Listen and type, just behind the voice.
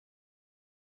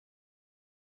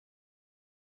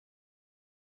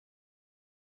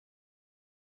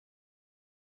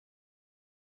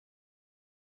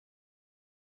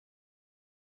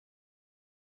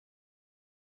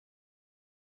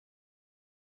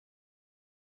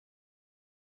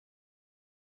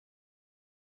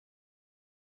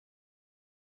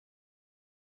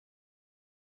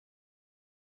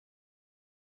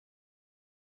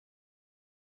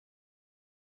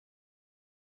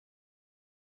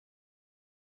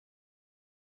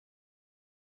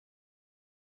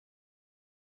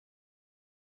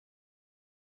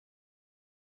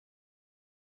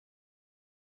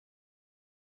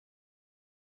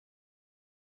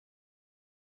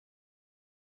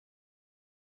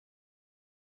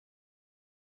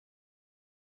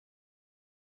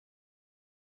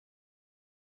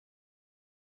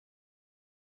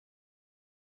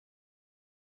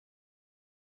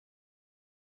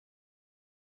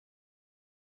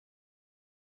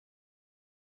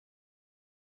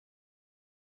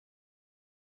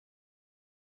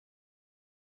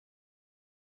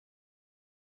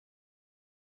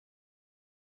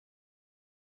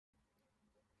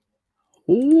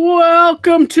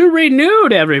Welcome to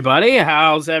Renewed, everybody.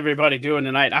 How's everybody doing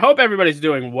tonight? I hope everybody's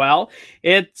doing well.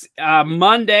 It's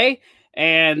Monday,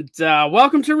 and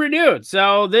welcome to Renewed.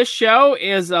 So this show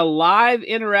is a live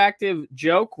interactive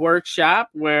joke workshop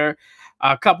where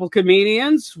a couple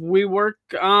comedians we work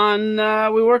on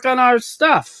our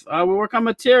stuff. We work on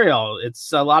material.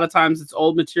 It's a lot of times it's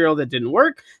old material that didn't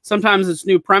work. Sometimes it's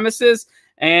new premises.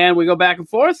 And we go back and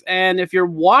forth. And if you're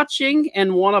watching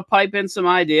and want to pipe in some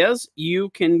ideas, you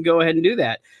can go ahead and do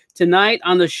that. Tonight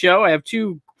on the show, I have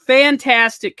two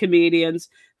fantastic comedians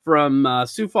from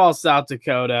Sioux Falls, South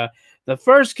Dakota. The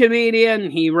first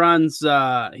comedian, he runs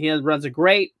a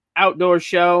great outdoor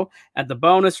show at the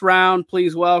bonus round.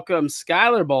 Please welcome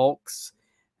Skyler Bolks.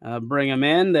 Bring him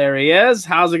in. There he is.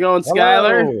 How's it going,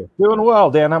 Skyler? Hello. Doing well,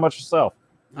 Dan. How about yourself?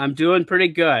 I'm doing pretty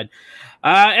good.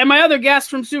 And my other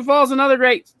guest from Sioux Falls, another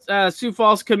great Sioux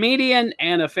Falls comedian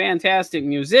and a fantastic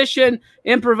musician,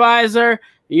 improviser,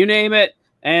 you name it,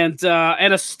 and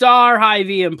a star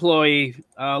Hy-Vee employee.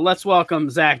 Let's welcome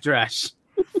Zach Dresch.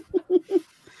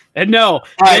 And no,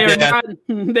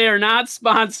 they are not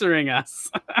sponsoring us.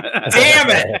 Damn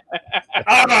it!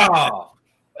 Oh.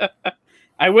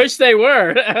 I wish they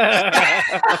were.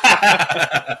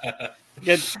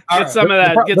 Get some of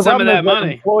that. Get some of that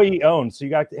money. Employee owned, so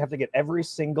you have to get every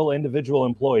single individual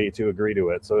employee to agree to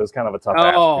it. So it's kind of a tough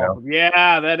ask. Oh,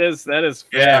 yeah, that is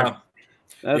fair.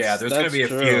 Yeah, there's going to be a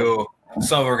few.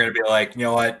 Some are going to be like, you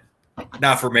know what,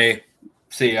 not for me.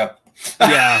 See ya.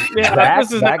 Yeah.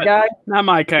 This is that guy. Not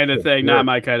my kind of thing. Not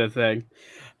my kind of thing.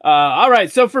 All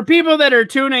right. So for people that are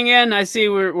tuning in, I see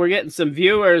we're getting some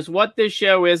viewers. What this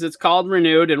show is, it's called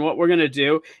Renewed, and what we're going to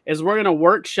do is we're going to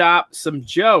workshop some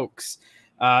jokes.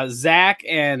 Zach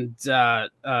and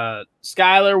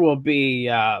Skyler will be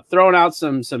throwing out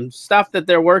some stuff that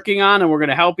they're working on, and we're going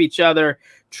to help each other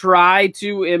try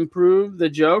to improve the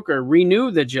joke or renew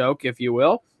the joke, if you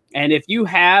will. And if you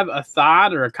have a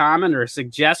thought or a comment or a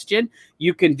suggestion,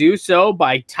 you can do so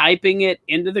by typing it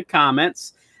into the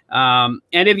comments. And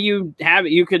if you have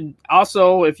it, you could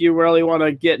also, if you really want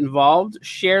to get involved,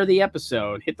 share the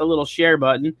episode, hit the little share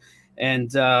button,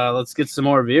 and let's get some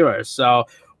more viewers. So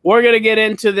we're going to get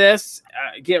into this,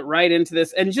 get right into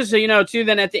this. And just so you know, too,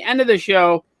 then at the end of the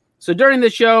show, so during the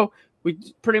show, we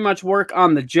pretty much work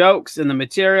on the jokes and the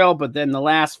material. But then the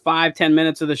last 5-10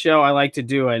 minutes of the show, I like to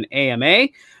do an AMA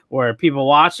where people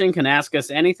watching can ask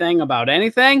us anything about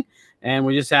anything. And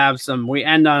we just have we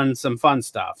end on some fun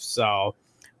stuff. So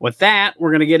with that,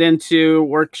 we're going to get into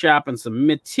workshopping some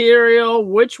material.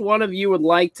 Which one of you would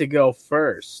like to go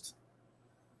first?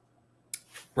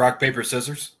 Rock, paper,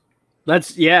 scissors.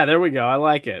 Yeah, there we go. I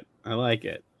like it. All right.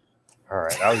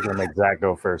 I was going to make Zach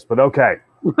go first, but okay.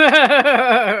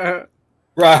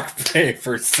 Rock,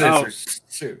 paper, scissors.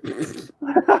 Shoot. There's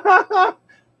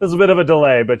a bit of a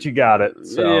delay, but you got it.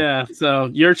 So. Yeah, so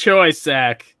your choice,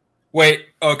 Zach. Wait,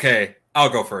 okay. I'll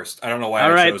go first. I don't know why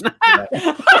I chose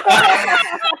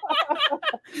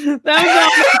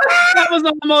that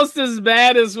was almost as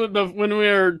bad as when we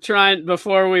were trying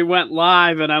before we went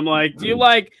live, and I'm like, do you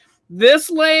like this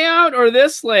layout or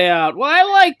this layout? Well, I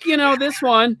like, this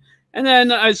one. And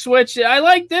then I switched it. I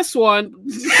like this one.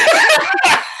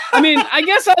 I mean, I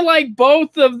guess I like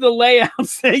both of the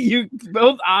layouts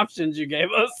both options you gave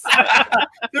us.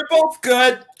 They're both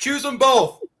good. Choose them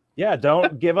both. Yeah,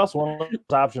 don't give us one of those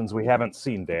options we haven't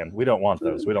seen, Dan. We don't want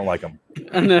those. We don't like them.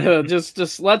 No,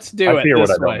 just let's do it. Fear this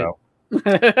what way. I don't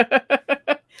know.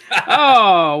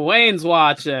 Oh, Wayne's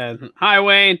watching. Hi,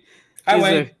 Wayne. Hi,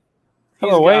 Wayne.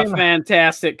 Hello, Wayne. A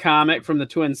fantastic comic from the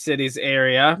Twin Cities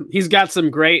area. He's got some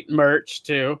great merch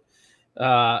too.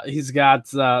 He's got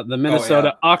the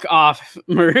Minnesota Uck Off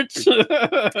merch.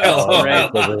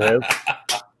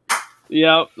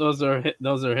 Yep, those are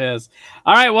his.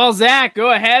 All right, well, Zach,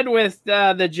 go ahead with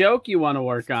the joke you want to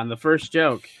work on. The first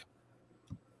joke.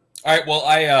 All right. Well,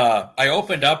 I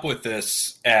opened up with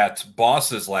this at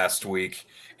Boss's last week,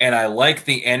 and I like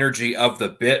the energy of the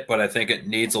bit, but I think it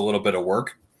needs a little bit of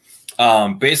work.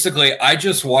 Basically, I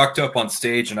just walked up on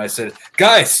stage and I said,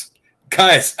 guys,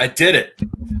 I did it.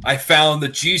 I found the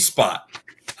G spot.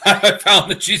 I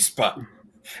found the G spot.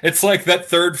 It's like that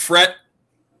third fret,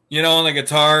 on the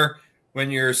guitar when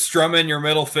you're strumming your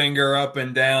middle finger up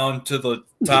and down to the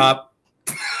top.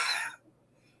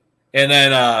 And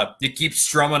then you keep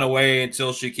strumming away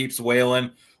until she keeps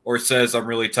wailing or says, I'm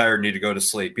really tired, need to go to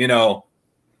sleep,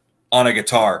 on a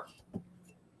guitar.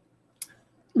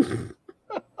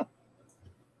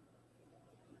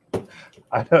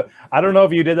 I don't know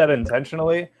if you did that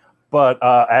intentionally, but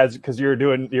because you're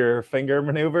doing your finger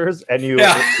maneuvers and you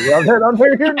rub it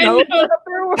under your nose.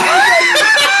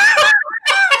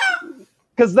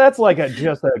 because that's like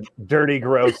just a dirty,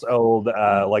 gross old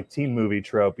like teen movie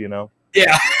trope, you know?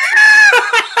 Yeah.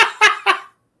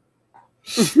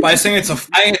 But I think it's a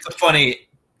funny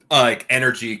like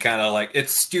energy kind of like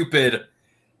it's stupid,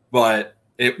 but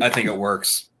I think it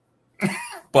works.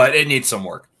 But it needs some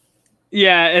work.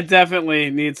 Yeah, it definitely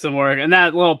needs some work. And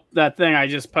that thing I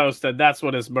just posted, that's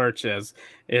what his merch is.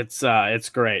 It's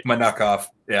great. My knockoff.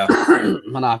 Yeah.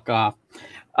 My knockoff.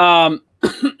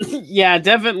 Yeah,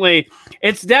 definitely.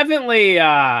 It's definitely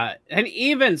and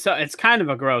even so it's kind of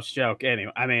a gross joke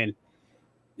anyway. I mean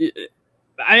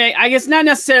I guess not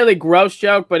necessarily gross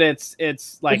joke, but it's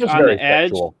like on the edge.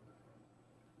 Sexual.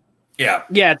 Yeah.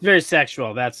 Yeah, it's very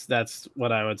sexual. That's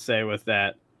what I would say with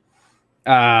that.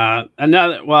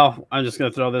 Another. Well, I'm just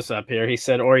gonna throw this up here. He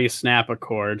said, "Or you snap a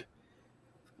cord."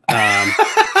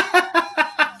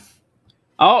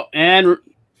 Oh, and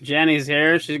Jenny's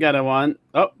here. She's got a one.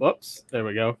 Oh, whoops. There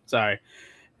we go. Sorry.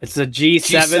 It's a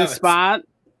G7 spot,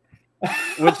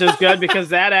 which is good because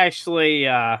that actually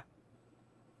kind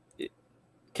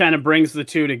of brings the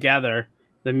two together,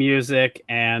 the music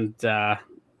and oh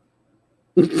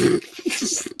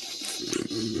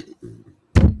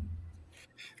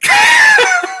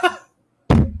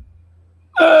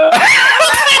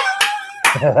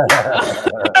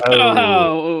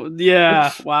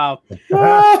yeah, wow.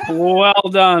 Well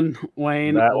done,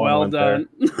 Wayne. Well done.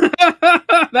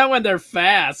 That went there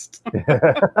fast.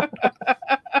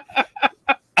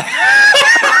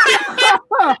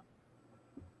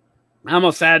 I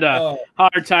almost had a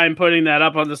hard time putting that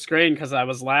up on the screen because I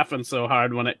was laughing so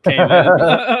hard when it came in.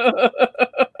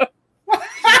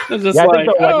 Just yeah, like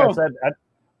I said,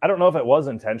 I don't know if it was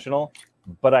intentional,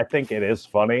 but I think it is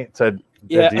funny to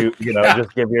do,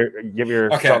 just give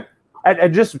your okay.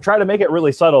 And just try to make it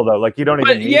really subtle though. Like you don't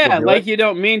even need to do like it. You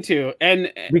don't mean to.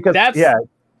 And because that's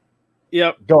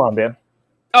Yep. Go on, Dan.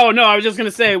 Oh no, I was just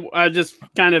gonna say, just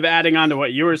kind of adding on to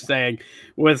what you were saying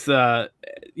with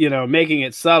making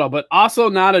it subtle, but also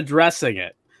not addressing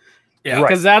it. Yeah,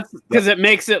 because it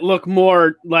makes it look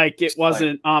more like it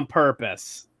wasn't on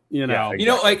purpose. You know, exactly.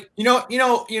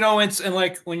 And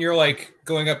like when you're like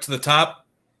going up to the top,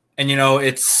 and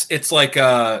it's like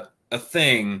a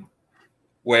thing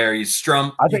where you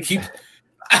strum. I think you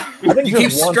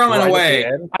keep strumming away.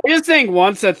 I just think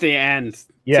once at the end.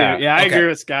 Yeah, too. Yeah, I agree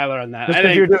with Skylar on that. Just I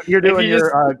think you're doing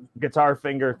your guitar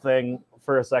finger thing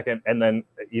for a second, and then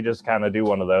you just kind of do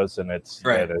one of those, and it is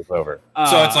over.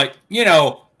 So it's like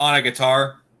on a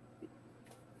guitar.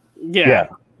 Yeah.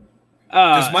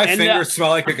 Does my finger smell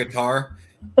like a guitar?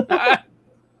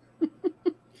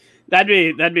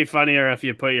 That'd be funnier if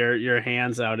you put your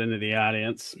hands out into the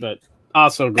audience, but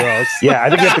also gross. Yeah, I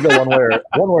think you have to go one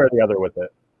way or the other with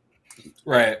it.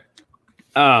 Right.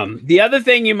 The other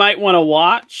thing you might want to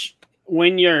watch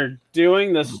when you're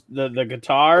doing this, the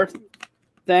guitar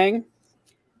thing,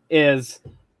 is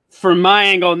from my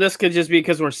angle, and this could just be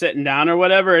because we're sitting down or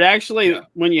whatever. It actually,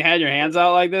 when you had your hands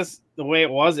out like this, the way it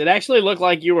was, it actually looked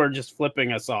like you were just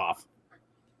flipping us off.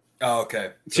 Oh,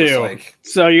 okay.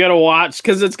 So you got to watch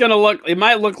because it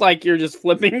might look like you're just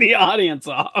flipping the audience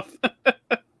off.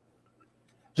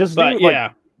 Just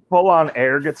full on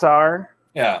air guitar.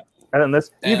 Yeah. And then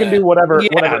this, you can do whatever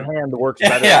hand works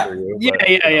better for you.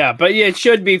 But, But it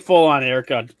should be full on air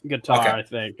guitar, I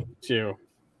think, too.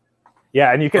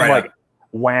 Yeah, and you can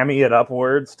whammy it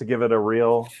upwards to give it a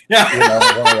real, one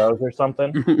of those or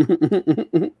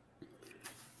something.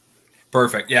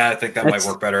 Perfect. Yeah, I think that might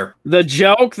work better. The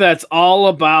joke that's all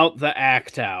about the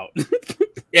act out.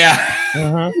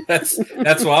 Yeah, that's what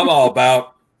I'm all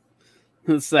about.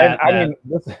 It's that. I mean,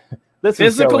 this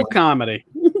physical comedy.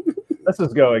 This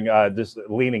is going just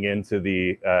leaning into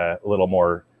the little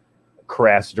more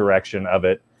crass direction of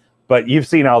it. But you've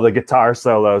seen all the guitar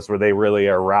solos where they really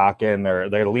are rocking, or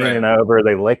they're leaning over,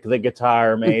 they lick the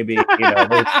guitar, maybe.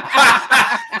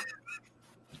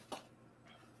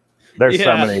 There's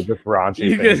so many just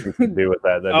raunchy things you can do with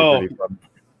that. That'd be pretty fun.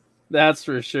 That's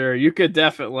for sure. You could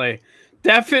definitely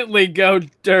go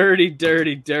dirty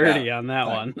on that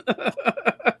one.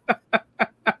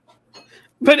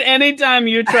 But anytime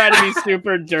you try to be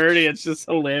super dirty, it's just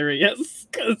hilarious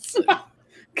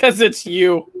because it's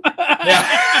you.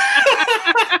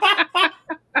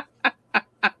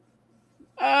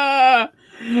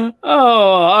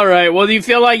 All right. Well, do you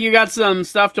feel like you got some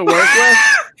stuff to work with?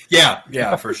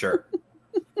 Yeah, for sure.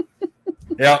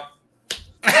 Yep.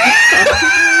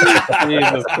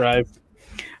 Jesus Christ.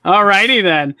 All righty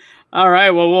then. All right.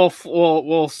 Well,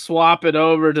 we'll swap it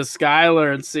over to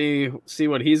Skylar and see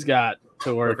what he's got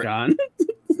to work on.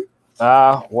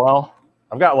 Well,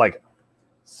 I've got like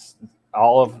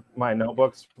all of my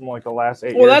notebooks from like the last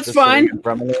 8 years. Well, that's fine.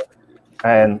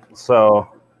 And so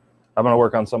I'm going to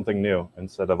work on something new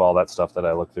instead of all that stuff that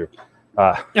I look through.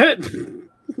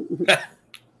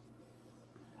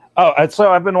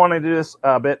 So I've been wanting to do this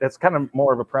a bit. It's kind of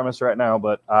more of a premise right now,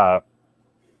 but I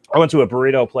went to a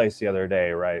burrito place the other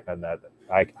day, right? And that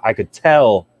I could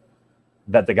tell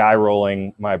that the guy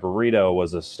rolling my burrito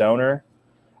was a stoner.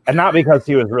 And not because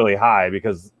he was really high,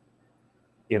 because,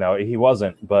 you know, he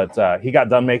wasn't. But he got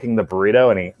done making the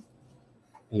burrito and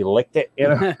he licked it, you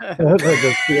know,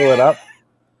 to seal it up.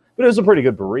 But it was a pretty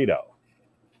good burrito.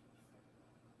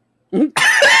 And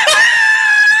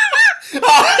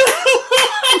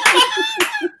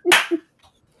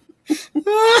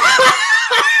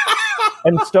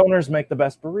stoners make the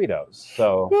best burritos,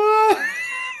 so.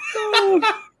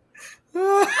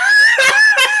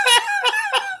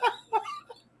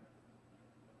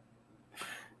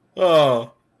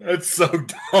 Oh, that's so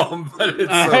dumb, but it's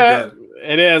so good.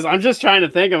 It is. I'm just trying to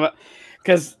think of it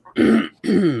because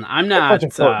I'm not.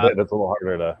 It's a little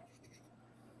harder to.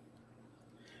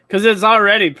 Because it's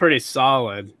already pretty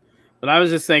solid, but I was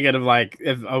just thinking of like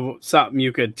something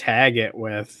you could tag it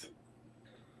with.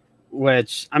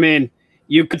 Which, I mean,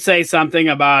 you could say something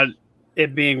about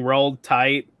it being rolled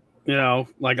tight, you know,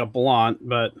 like a blunt,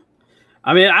 but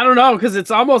I mean, I don't know, because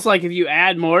it's almost like if you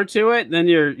add more to it, then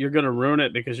you're going to ruin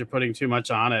it because you're putting too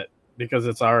much on it because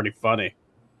it's already funny.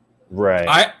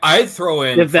 Right. I'd throw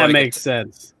in, if that makes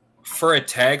sense. For a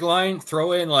tagline,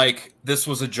 throw in like, this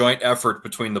was a joint effort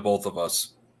between the both of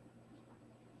us.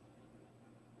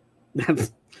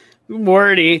 That's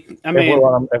wordy. I mean,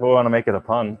 if we want to make it a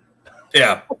pun.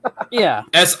 Yeah. Yeah.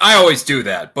 As I always do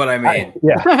that, but I mean.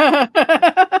 Yeah.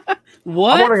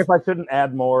 What? I'm wondering if I shouldn't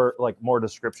add more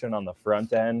description on the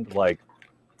front end, like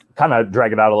kind of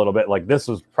drag it out a little bit. Like, this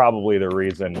was probably the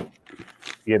reason,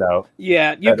 you know.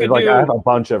 Yeah, you could like, do. I have a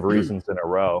bunch of reasons in a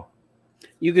row.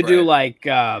 You could do like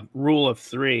rule of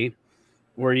three,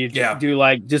 where you do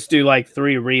like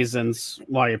 3 reasons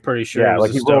why you're pretty sure. Yeah,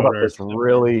 like he rolled up this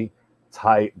really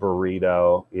tight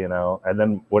burrito, you know, and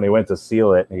then when he went to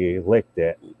seal it, he licked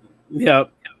it.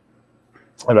 Yep.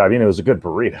 I mean, it was a good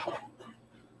burrito.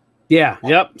 Yeah,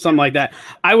 yep, something like that.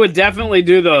 I would definitely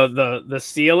do the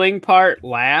sealing part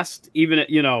last, even,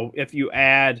 you know, if you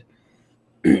end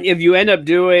up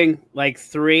doing like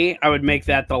 3, I would make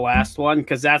that the last one,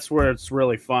 because that's where it's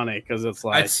really funny, because it's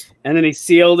like, and then he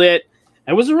sealed it.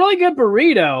 It was a really good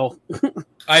burrito.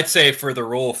 I'd say for the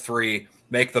rule of 3,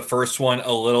 make the first one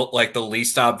a little like the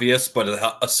least obvious, but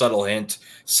a subtle hint.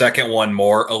 Second one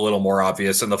a little more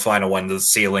obvious, and the final one the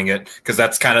sealing it, because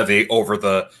that's kind of the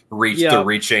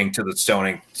reaching to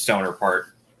the stoner part.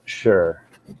 Sure.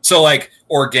 So like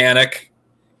organic,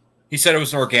 he said it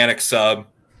was an organic sub.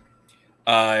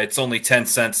 It's only 10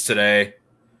 cents today.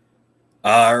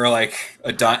 Or like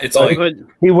it's so like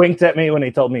he winked at me when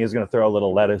he told me he was going to throw a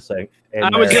little lettuce in.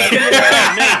 I was just gonna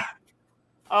say,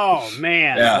 oh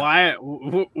man, yeah.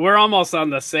 We're almost on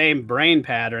the same brain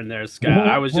pattern there, Scott.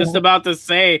 I was just about to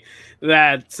say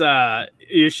that the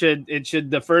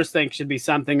first thing should be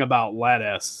something about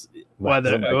lettuce,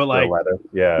 whether like lettuce.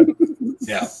 Yeah.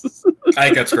 Yeah, I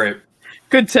think that's great.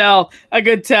 I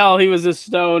could tell he was a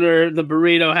stoner. The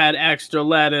burrito had extra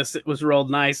lettuce. It was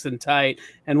rolled nice and tight,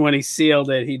 and when he sealed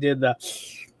it, he did I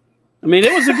mean,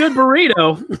 it was a good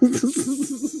burrito.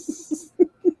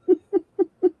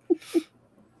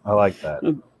 I like that.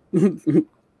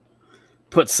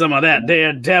 Put some of that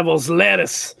there devil's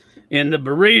lettuce in the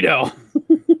burrito.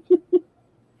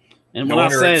 And when I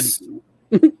said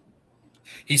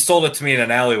he sold it to me in an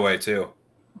alleyway too.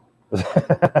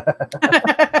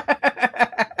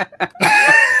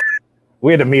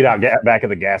 We had to meet out back at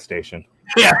the gas station.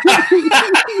 Yeah.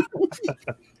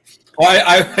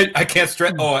 I can't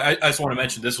stress. Oh, I just want to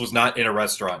mention this was not in a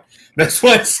restaurant. This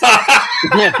was.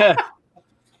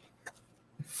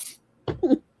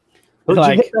 Where'd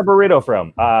you get that burrito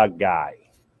from? A guy.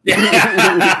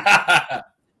 Yeah.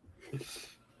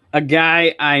 A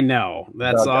guy I know.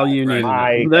 That's all you need.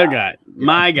 My guy.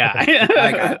 My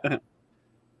guy.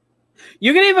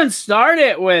 You can even start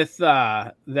it with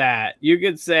that. You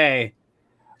could say,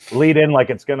 lead in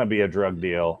like it's going to be a drug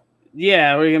deal.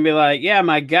 Yeah, we're going to be like, yeah,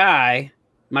 my guy,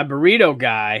 my burrito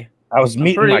guy. I was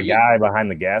meeting my guy behind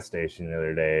the gas station the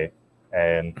other day,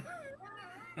 and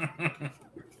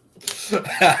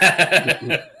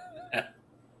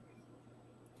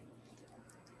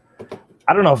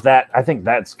I don't know if I think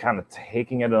that's kind of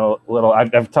taking it a little.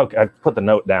 I've put the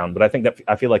note down, but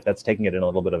I feel like that's taking it in a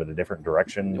little bit of a different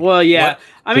direction. Well, yeah.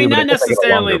 I mean, not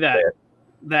necessarily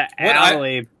that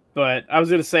alley, but I was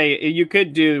going to say you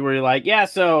could do where you're like, yeah,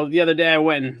 so the other day I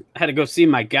went and had to go see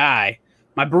my guy,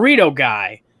 my burrito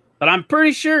guy. but I'm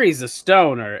pretty sure he's a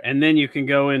stoner. And then you can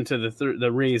go into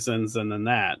the reasons and then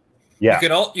that. Yeah. You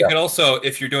could also,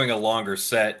 if you're doing a longer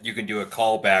set, you can do a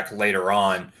callback later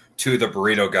on to the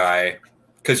burrito guy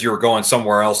because you were going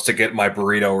somewhere else to get my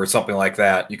burrito or something like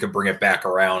that. You can bring it back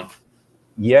around.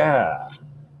 Yeah.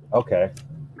 Okay.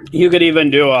 You could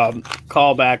even do a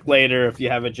callback later if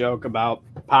you have a joke about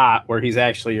pot where he's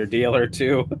actually your dealer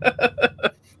too.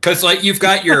 Because like you've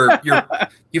got your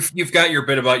you've got your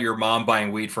bit about your mom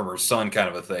buying weed from her son kind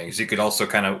of a thing. So you could also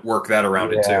kind of work that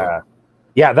around it too.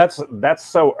 Yeah, that's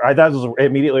so. That was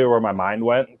immediately where my mind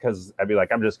went because I'd be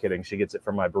like, I'm just kidding. She gets it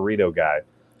from my burrito guy.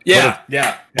 Yeah.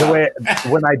 The way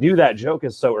when I do that joke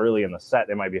is so early in the set,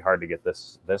 it might be hard to get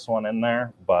this one in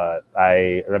there. But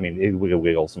I mean, we could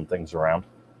wiggle some things around.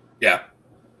 Yeah,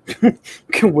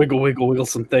 can wiggle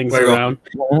some things around.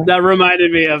 That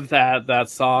reminded me of that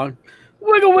song.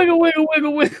 Wiggle, wiggle, wiggle,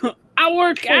 wiggle, wiggle. I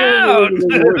work out.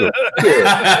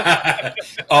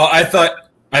 Oh, I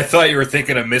thought you were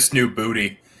thinking of Miss New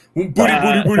Booty. Booty,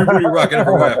 rocking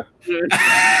everywhere.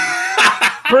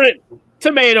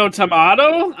 Tomato.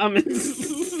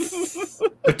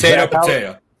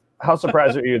 Potato. How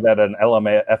surprised are you that an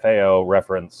LMFAO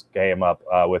reference came up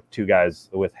with two guys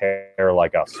with hair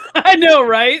like us? I know,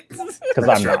 right? Because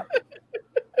I'm not.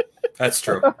 That's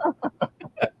true.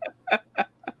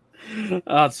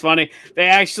 Oh, it's funny. They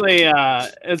actually,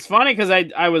 it's funny because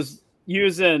I was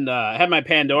using, had my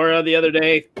Pandora the other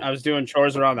day. I was doing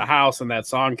chores around the house and that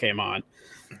song came on.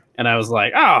 And I was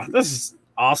like, oh, this is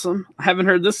awesome. I haven't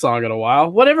heard this song in a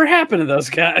while. Whatever happened to those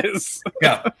guys?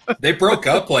 Yeah. They broke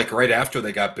up like right after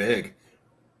they got big.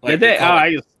 Like, Did they?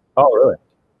 Oh, really?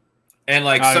 And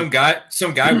like some guy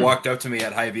walked up to me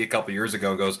at Hy-Vee a couple years ago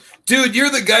and goes, dude,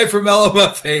 you're the guy from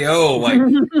LMFAO.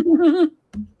 Like,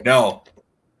 no.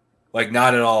 Like,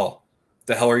 not at all.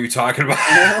 The hell are you talking about?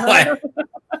 Like,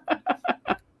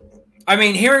 I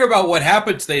mean, hearing about what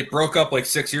happened, they broke up like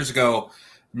 6 years ago.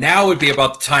 Now would be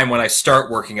about the time when I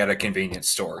start working at a convenience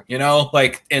store, you know,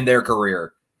 like in their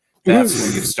career. That's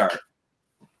when you start.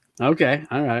 Okay.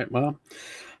 All right. Well,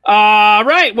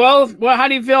 right. Well, how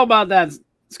do you feel about that,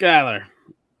 Skyler?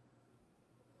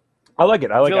 I like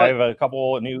it. I have a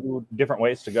couple of new different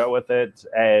ways to go with it.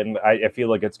 And I feel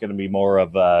like it's going to be more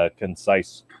of a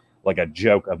concise, like a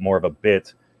joke, of more of a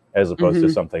bit, as opposed to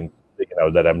something,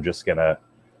 that I'm just going to,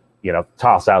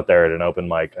 toss out there at an open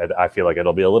mic. I feel like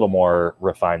it'll be a little more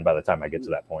refined by the time I get to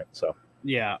that point. So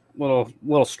yeah, a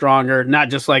little stronger, not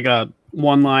just like a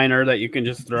one-liner that you can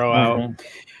just throw out.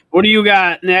 What do you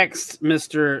got next,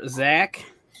 Mr. Zach?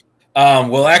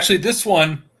 Well, actually, this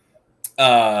one,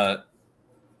 my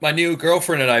new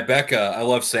girlfriend and I, Becca, I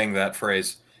love saying that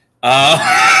phrase.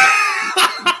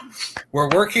 We're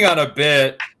working on a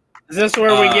bit. Is this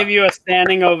where we give you a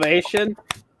standing ovation?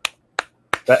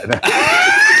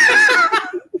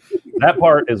 That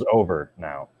part is over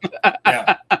now.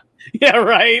 Yeah. Yeah,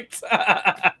 right.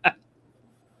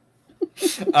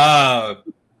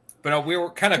 But we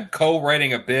were kind of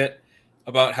co-writing a bit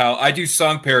about how I do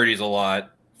song parodies a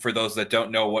lot, for those that don't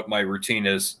know what my routine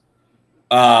is,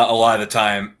 a lot of the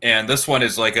time. And this one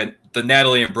is like the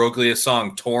Natalie Imbruglia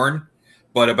song Torn,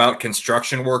 but about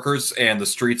construction workers and the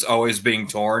streets always being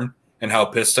torn and how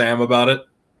pissed I am about it.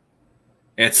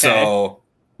 And so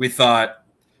we thought,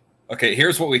 okay,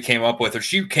 here's what we came up with. Or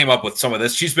she came up with some of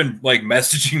this. She's been like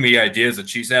messaging me ideas that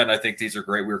she's had, and I think these are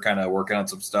great. We were kind of working on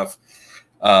some stuff.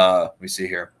 Let me see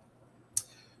here.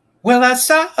 Well, I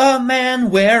saw a man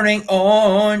wearing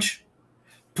orange,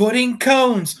 putting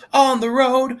cones on the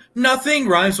road. Nothing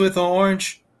rhymes with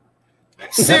orange.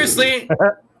 Seriously,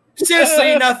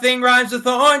 nothing rhymes with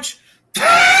orange.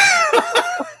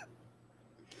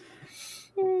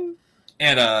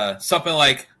 And something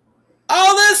like,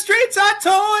 all the streets are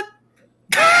torn.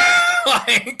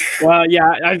 Well,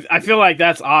 yeah, I feel like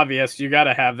that's obvious. You got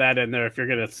to have that in there if you're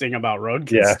going to sing about road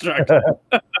construction.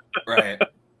 Right.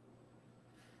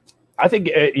 I think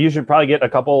you should probably get a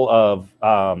couple of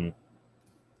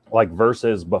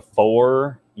verses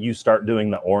before you start doing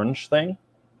the orange thing.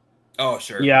 Oh,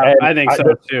 sure. Yeah, and I think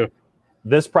so too.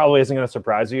 This probably isn't going to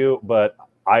surprise you, but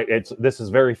this is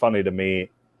very funny to me.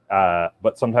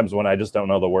 But sometimes when I just don't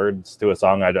know the words to a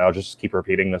song, I'll just keep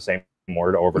repeating the same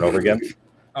word over and over again.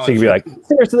 So you can be like,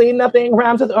 seriously, nothing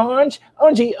rhymes with orange.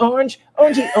 Orangey, orange,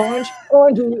 orangey, orange,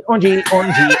 orangey, orangey,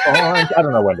 orangey, orange. I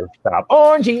don't know when to stop.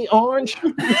 Orangey, orange.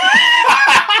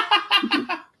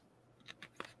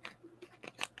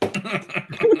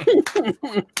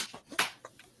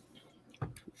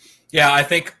 Yeah, I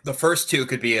think the first two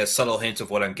could be a subtle hint of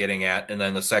what I'm getting at, and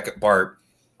then the second part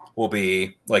will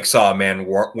be like saw a man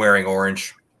wearing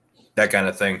orange, that kind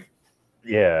of thing.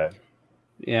 Yeah.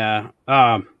 Yeah.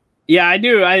 Yeah, I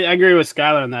do. I agree with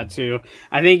Skylar on that too.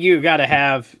 I think you got to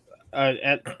have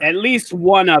at least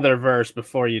one other verse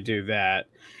before you do that.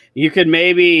 You could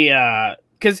maybe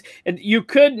because you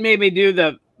could maybe do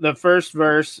the first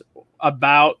verse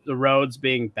about the roads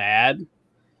being bad.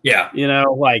 Yeah, you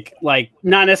know, like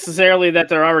not necessarily that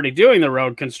they're already doing the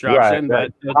road construction,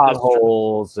 right, but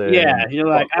potholes. Yeah, you're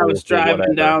like, I was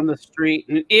driving down the street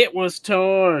and it was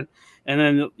torn, and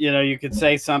then you could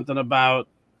say something about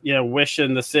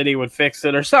wishing the city would fix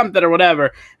it or something or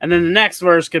whatever, and then the next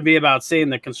verse could be about seeing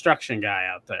the construction guy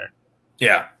out there.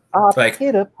 Yeah, I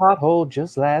hit a pothole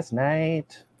just last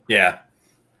night. Yeah.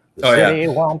 The city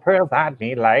won't provide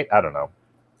me light. I don't know.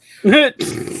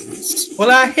 Well,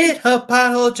 I hit a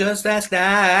pothole just last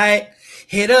night.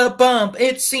 Hit a bump.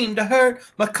 It seemed to hurt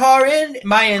my car and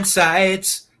my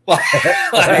insides. There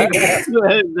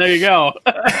you go.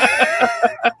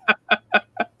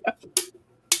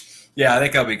 Yeah, I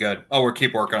think I'll be good. Oh, we'll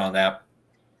keep working on that.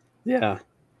 Yeah,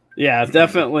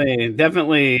 definitely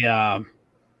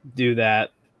do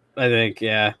that. I think,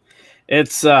 yeah.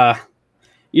 It's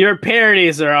your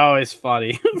parodies are always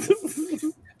funny.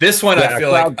 This one, I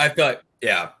feel like,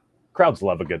 yeah. Crowds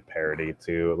love a good parody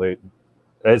too,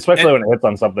 especially when it hits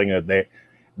on something that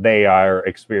they are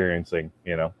experiencing.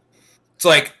 It's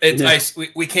like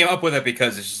we came up with it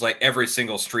because it's just like every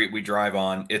single street we drive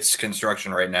on, it's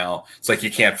construction right now. It's like you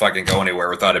can't fucking go anywhere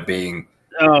without it being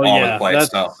all in place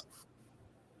stuff.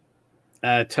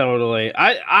 Totally.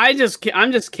 I'm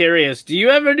just curious. Do you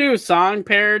ever do song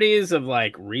parodies of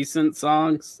like recent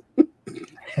songs?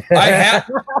 I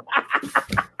have.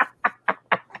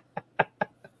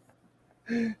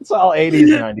 It's all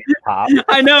 80s and 90s pop.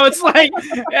 I know, it's like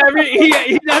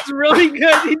he does really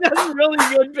good. He does really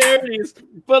good parodies,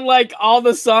 but like all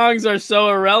the songs are so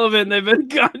irrelevant. They've been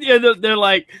they're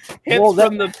like hits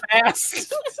from the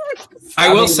past.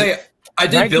 I will say I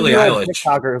did Billie Eilish.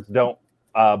 TikTokers don't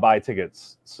buy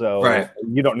tickets, so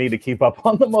you don't need to keep up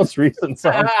on the most recent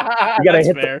songs. You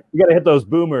gotta hit those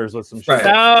boomers with some shit.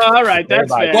 Oh, all right,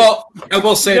 that's fair. Well, I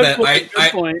will say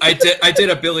I did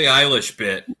a Billie Eilish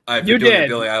bit. I've been doing a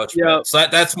Billie Eilish bit, so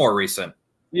that's more recent.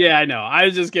 Yeah, I know. I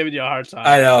was just giving you a hard time.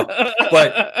 I know,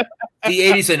 but the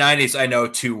 80s and 90s I know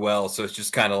too well, so it's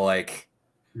just kind of like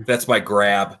that's my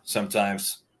grab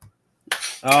sometimes.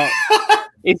 Oh,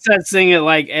 he said sing it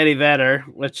like Eddie Vedder,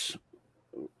 which.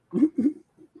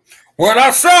 When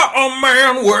I saw a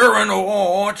man wearing a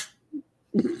watch.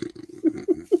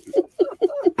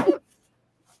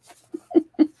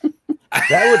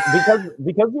 That would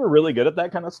because you're really good at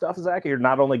that kind of stuff, Zach. You're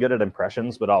not only good at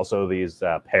impressions, but also these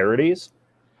parodies.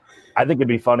 I think it'd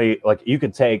be funny. Like you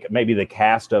could take maybe the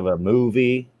cast of a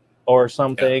movie or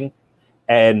something,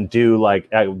 and do like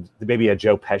maybe a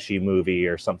Joe Pesci movie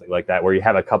or something like that, where you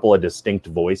have a couple of distinct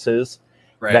voices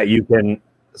that you can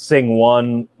sing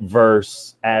one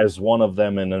verse as one of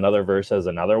them and another verse as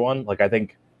another one. Like I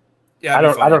think, I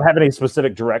don't have any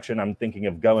specific direction I'm thinking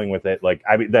of going with it. Like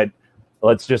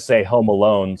let's just say Home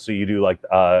Alone. So you do like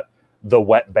the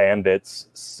Wet Bandits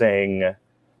sing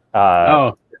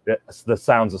the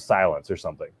Sounds of Silence or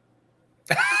something.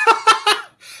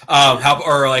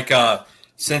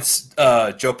 Since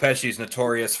Joe Pesci's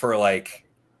notorious for like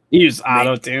use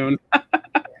auto-tune.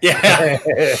 Yeah.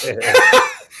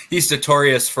 He's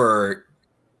notorious for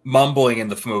mumbling in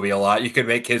the movie a lot. You could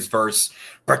make his verse.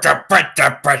 That'd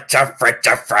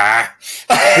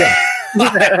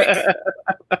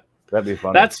be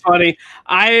funny. That's funny.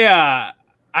 I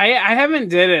haven't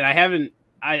did it.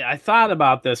 I thought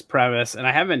about this premise and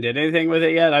I haven't did anything with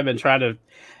it yet. I've been trying to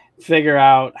figure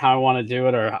out how I want to do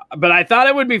it, but I thought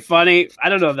it would be funny. I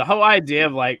don't know, the whole idea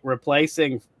of like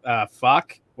replacing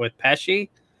fuck with Pesci,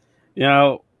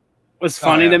 was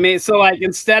funny to me. So like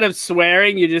instead of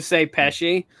swearing, you just say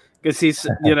Pesci because he's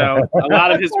a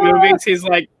lot of his movies he's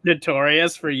like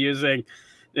notorious for using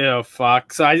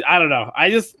fuck. So I don't know.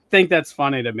 I just think that's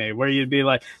funny to me where you'd be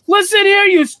like, listen here,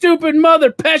 you stupid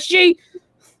mother Pesci.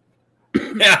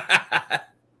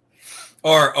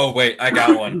 Or oh wait, I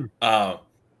got one.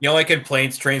 Like in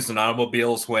Planes, Trains, and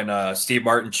Automobiles when Steve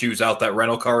Martin chews out that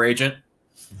rental car agent.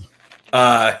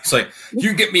 It's like, you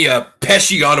can get me a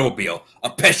Pesci automobile, a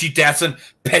Pesci Datsun,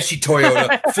 Pesci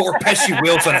Toyota, 4 Pesci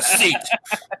wheels on a seat.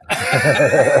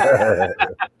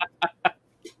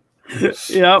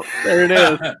 Yep, there it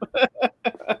is.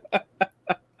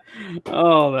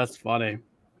 Oh, that's funny.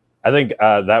 I think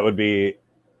that would be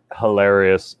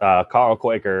hilarious. Carl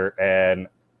Quaker and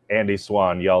Andy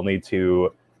Swan, y'all need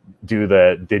to do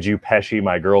the "Did you Pesci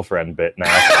my girlfriend" bit now.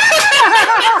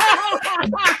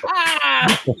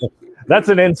 That's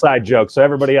an inside joke, so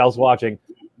everybody else watching.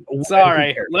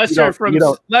 Sorry, unless you're watching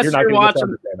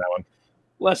that one.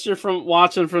 Unless you're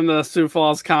watching from the Sioux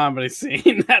Falls comedy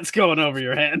scene, that's going over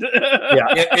your head.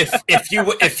 Yeah,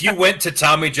 if you went to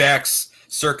Tommy Jack's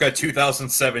circa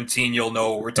 2017, you'll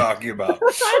know what we're talking about.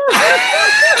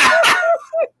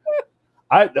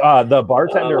 The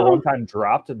bartender one time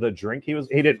dropped the drink he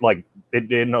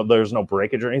didn't know there's no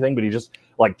breakage or anything, but he just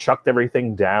like chucked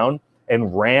everything down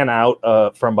and ran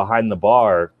out from behind the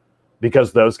bar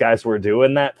because those guys were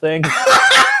doing that thing.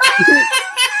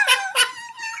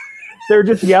 They're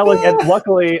just yelling, and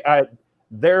luckily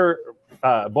they're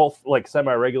both like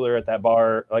semi-regular at that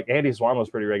bar. Like Andy Swan was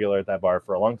pretty regular at that bar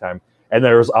for a long time, and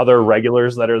there's other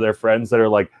regulars that are their friends that are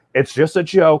like, it's just a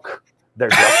joke. They're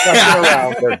just messing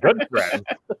around. They're good friends.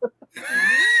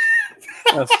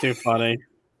 That's too funny.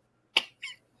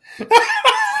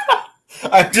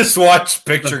 I just watched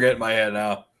picturing it in my head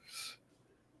now.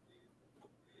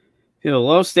 The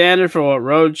low standard for what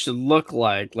roads should look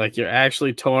like you're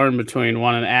actually torn between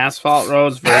one and asphalt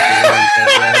roads versus roads.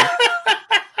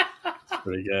 That's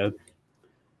pretty good.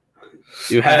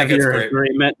 Do you have your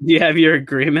agreement? Do you have your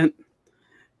agreement?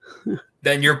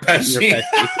 Then you're Pesci.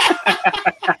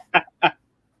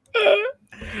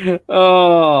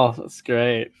 Oh, that's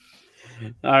great.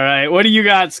 All right. What do you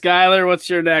got, Skyler? What's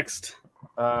your next?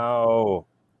 Oh,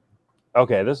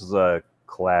 okay. This is a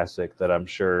classic that I'm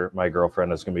sure my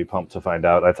girlfriend is going to be pumped to find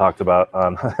out. I talked about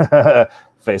on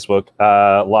Facebook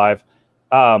Live.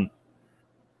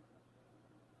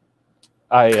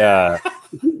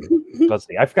 Let's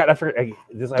see. I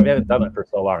haven't done it for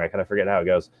so long. I kind of forget how it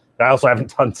goes. I also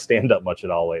haven't done stand up much at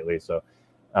all lately. So,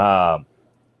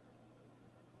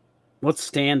 what's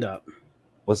stand up?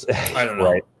 I don't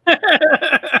know. Right.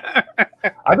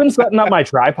 I've been setting up my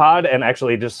tripod and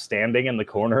actually just standing in the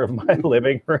corner of my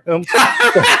living room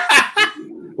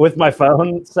with my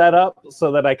phone set up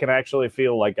so that I can actually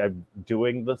feel like I'm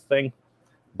doing the thing.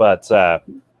 But do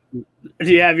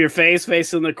you have your face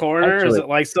facing the corner? Actually, is it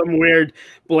like some weird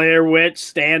Blair Witch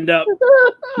stand-up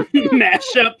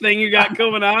mashup thing you got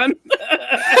going on?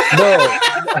 No.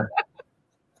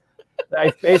 I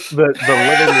face the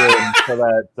living room so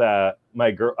that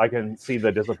I can see the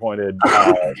disappointed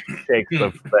shakes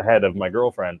of the head of my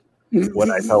girlfriend when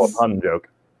I tell a pun joke.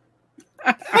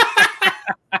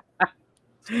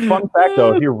 Fun fact,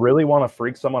 though, if you really want to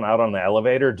freak someone out on the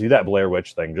elevator, do that Blair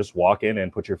Witch thing. Just walk in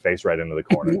and put your face right into the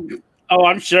corner. Oh,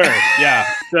 I'm sure. Yeah,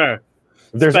 sure.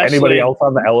 If there's anybody else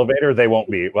on the elevator, they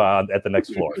won't be at the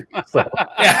next floor. So.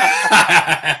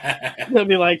 They'll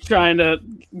be like trying to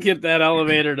get that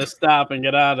elevator to stop and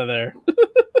get out of there.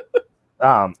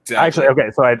 Actually,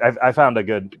 okay, so I found a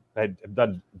good. I've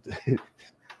done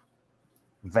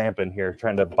vamping here,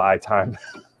 trying to buy time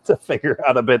to figure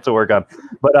out a bit to work on.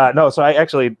 But no, so I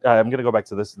actually I'm gonna go back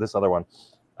to this other one.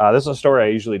 This is a story I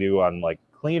usually do on like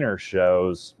cleaner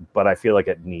shows, but I feel like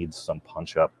it needs some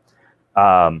punch up.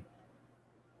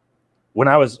 When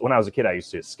I was a kid, I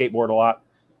used to skateboard a lot,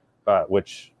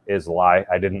 which is a lie.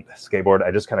 I didn't skateboard.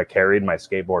 I just kind of carried my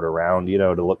skateboard around,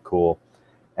 to look cool.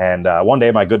 And one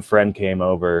day, my good friend came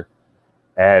over,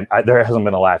 and there hasn't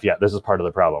been a laugh yet. This is part of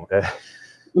the problem.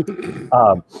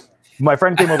 My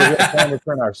friend came over trying to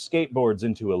turn our skateboards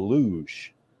into a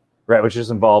luge, right? Which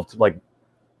just involved like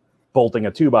bolting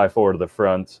a 2x4 to the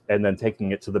front and then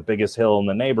taking it to the biggest hill in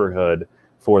the neighborhood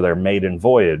for their maiden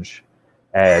voyage.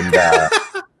 And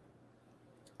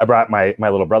I brought my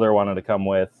little brother wanted to come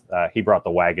with. He brought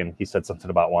the wagon. He said something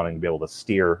about wanting to be able to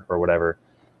steer or whatever.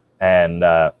 And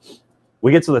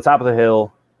we get to the top of the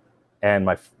hill, and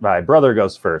my brother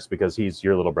goes first because he's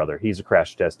your little brother. He's a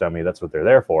crash test dummy. That's what they're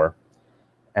there for.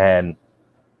 And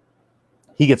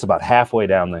he gets about halfway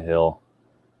down the hill,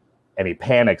 and he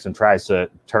panics and tries to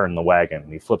turn the wagon.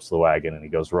 And he flips the wagon, and he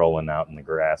goes rolling out in the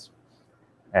grass.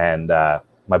 And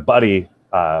my buddy,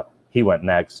 he went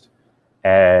next,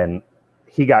 and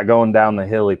he got going down the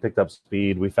hill. He picked up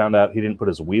speed. We found out he didn't put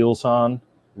his wheels on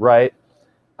right.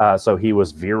 So he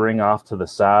was veering off to the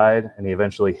side, and he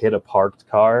eventually hit a parked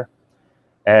car.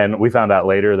 And we found out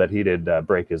later that he did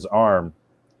break his arm,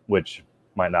 which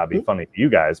might not be funny to you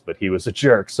guys, but he was a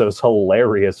jerk. So it's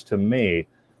hilarious to me.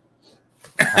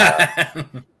 I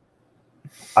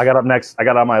got up next. I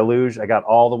got on my luge. I got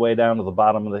all the way down to the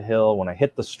bottom of the hill. When I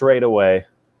hit the straightaway,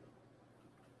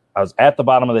 I was at the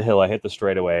bottom of the hill. I hit the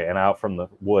straightaway, and out from the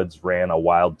woods ran a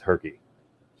wild turkey.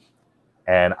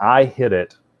 And I hit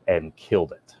it and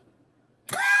killed it.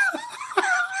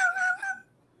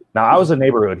 Now, I was a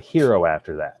neighborhood hero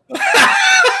after that.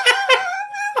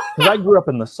 Because I grew up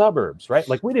in the suburbs, right?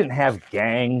 Like, we didn't have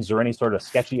gangs or any sort of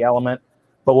sketchy element.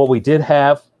 But what we did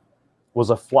have was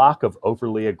a flock of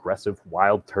overly aggressive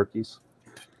wild turkeys.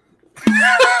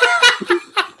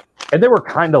 And they were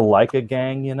kind of like a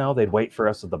gang, you know. They'd wait for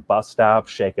us at the bus stop,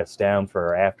 shake us down for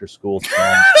our after-school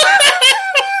time.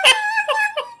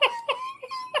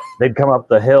 They'd come up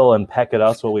the hill and peck at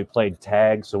us while we played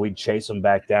tag, so we'd chase them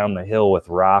back down the hill with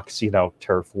rocks, you know,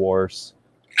 turf wars.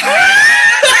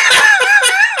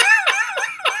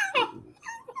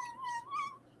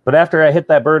 But after I hit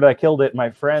that bird, I killed it. My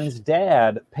friend's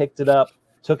dad picked it up,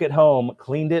 took it home,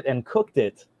 cleaned it, and cooked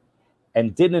it,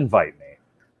 and didn't invite me.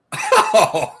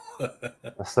 Oh.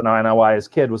 So now I know why his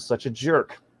kid was such a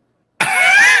jerk.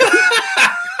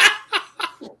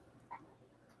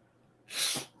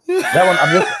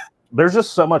 That one, there's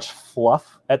just so much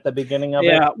fluff at the beginning of it.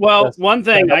 Yeah, well, one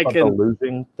thing I can... The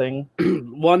losing thing.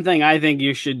 One thing I think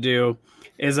you should do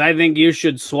is I think you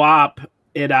should swap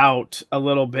it out a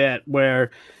little bit, where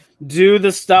do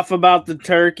the stuff about the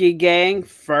turkey gang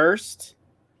first.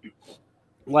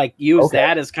 Like, use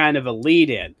that as kind of a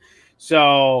lead-in.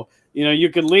 So, you know, you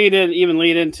could lead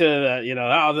into the, you know,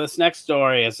 oh, this next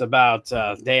story is about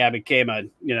day I became a,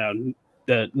 you know,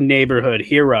 the neighborhood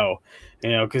hero.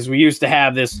 You know, because we used to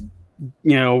have this,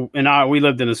 you know, we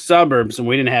lived in the suburbs and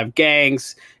we didn't have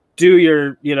gangs. Do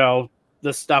your, you know,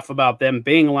 the stuff about them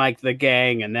being like the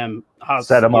gang and them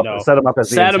set them up as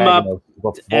the antagonist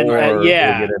before we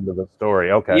get into the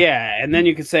story. Okay. Yeah, and then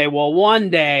you could say, well, one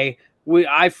day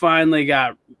I finally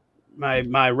got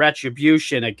my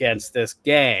retribution against this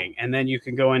gang, and then you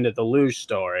can go into the luge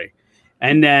story.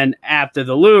 And then after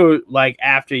the luge, like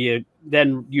after you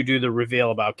do the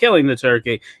reveal about killing the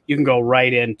turkey, you can go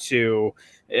right into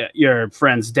your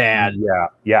friend's dad.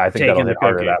 Yeah, I think that'll hit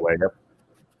harder that way. Yep.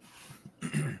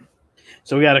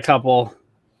 So we got a couple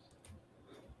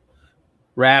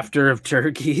rafter of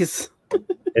turkeys.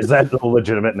 Is that the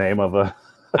legitimate name of a?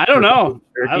 I don't know.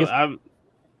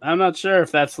 I'm not sure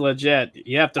if that's legit.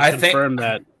 You have to confirm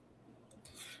that.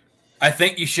 I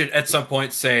think you should at some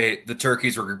point say the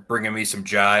turkeys were bringing me some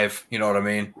jive. You know what I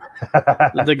mean?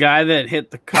 The guy that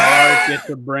hit the car get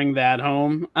to bring that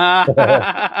home.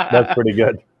 That's pretty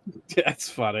good. That's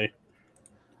funny.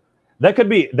 That could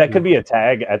be a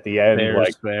tag at the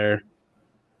end. Fair.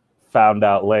 Found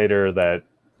out later that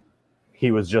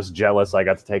he was just jealous I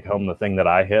got to take home the thing that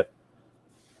I hit.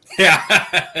 Yeah.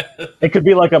 It could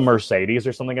be like a Mercedes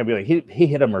or something. I'd be like, he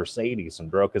hit a Mercedes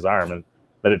and broke his arm, and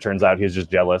but it turns out he was just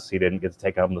jealous he didn't get to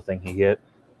take home the thing he hit.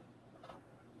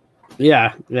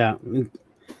 Yeah. And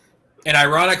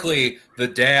ironically, the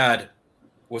dad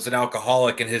was an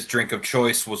alcoholic and his drink of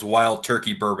choice was wild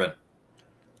turkey bourbon.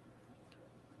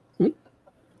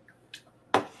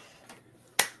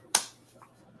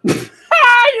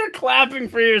 You're clapping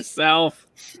for yourself.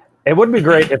 It would be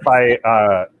great if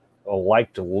I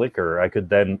liked liquor. I could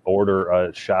then order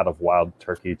a shot of wild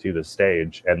turkey to the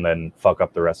stage and then fuck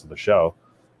up the rest of the show.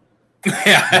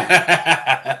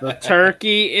 The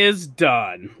turkey is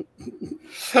done.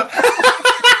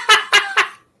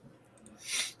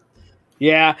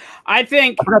 Yeah, I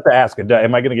think I forgot to ask.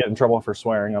 Am I going to get in trouble for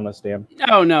swearing on this, Dan?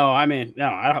 Oh no, I mean no,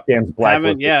 I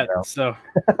haven't yet. So,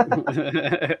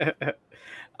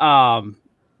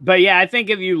 but yeah, I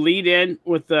think if you lead in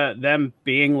with them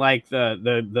being like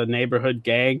the neighborhood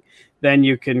gang, then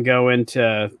you can go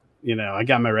into, you know, I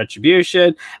got my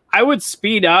retribution. I would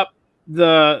speed up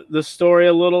the story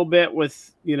a little bit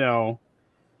with, you know,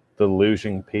 the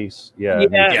losing piece. Yeah,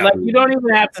 like you don't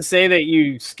even have to say that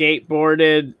you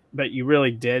skateboarded, but you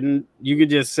really didn't. You could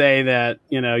just say that,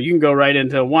 you know, you can go right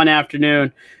into one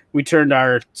afternoon we turned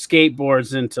our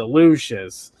skateboards into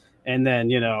luges, and then,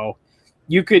 you know,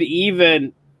 you could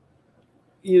even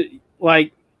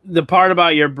like the part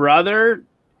about your brother,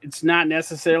 it's not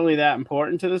necessarily that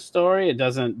important to the story. It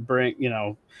doesn't bring, you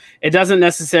know, it doesn't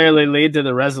necessarily lead to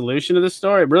the resolution of the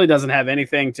story. It really doesn't have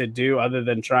anything to do other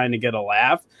than trying to get a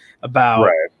laugh about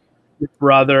your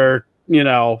brother, you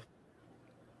know,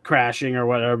 crashing or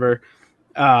whatever.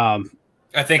 I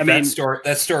think that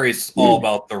story is all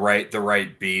about the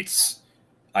right beats,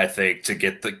 I think, to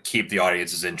keep the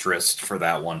audience's interest for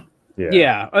that one.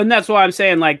 Yeah, and that's why I'm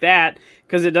saying like that,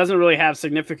 because it doesn't really have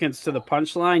significance to the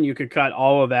punchline. You could cut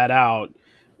all of that out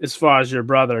as far as your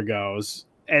brother goes,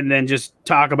 and then just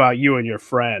talk about you and your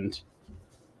friend.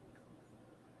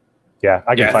 Yeah,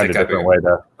 I can find a different way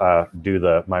to do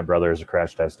the "my brother is a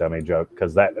crash test dummy" joke,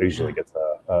 because that usually gets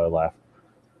a laugh.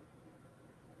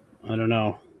 I don't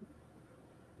know.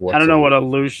 I don't know what a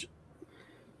luge.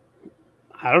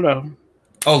 I don't know.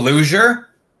 Oh, luger?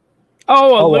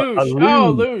 Oh, a luge. Oh,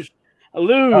 a luge. A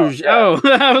luge. Oh,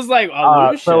 I was like, a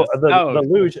luge. So the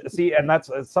luge. See, and that's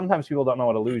sometimes people don't know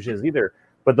what a luge is either.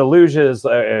 But the luge is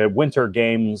a winter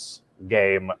games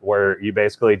game where you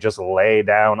basically just lay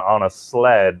down on a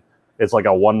sled. It's like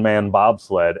a one-man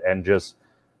bobsled and just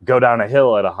go down a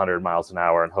hill at 100 miles an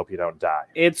hour and hope you don't die.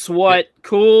 It's what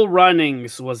Cool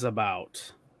Runnings was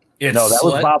about. No, that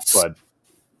was bobsled.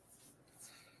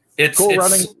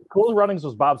 Cool Runnings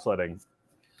was bobsledding.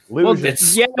 Luge,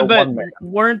 but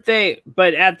weren't they?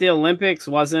 But at the Olympics,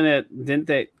 wasn't it? Didn't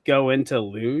they go into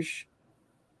luge?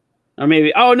 Or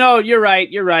maybe? Oh no, you're right.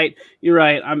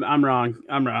 I'm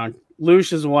wrong.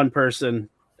 Luge is one person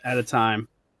at a time.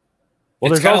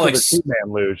 Well, there's also the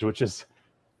 2-man luge, which is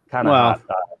kind of hot.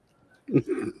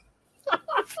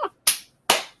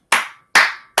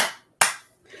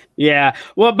 Yeah.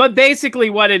 Well, but basically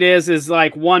what it is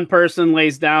like one person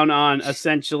lays down on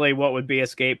essentially what would be a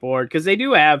skateboard, because they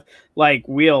do have like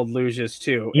wheeled luges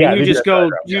too. Yeah, and you just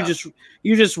go,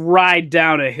 you just ride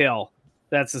down a hill.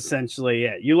 That's essentially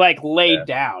it. You like lay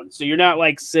down. So you're not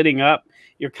like sitting up.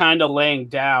 You're kind of laying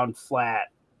down flat.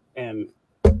 And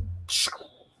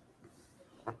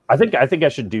I think I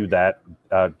should do that.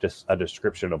 Just a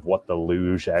description of what the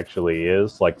luge actually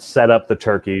is. Like set up the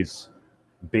turkeys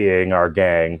being our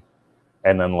gang.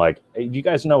 And then like, hey, do you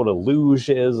guys know what a luge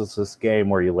is? It's this game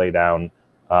where you lay down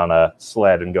on a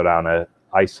sled and go down a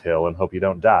ice hill and hope you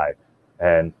don't die.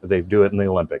 And they do it in the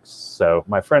Olympics. So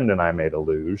my friend and I made a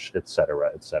luge, etc.,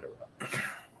 etc.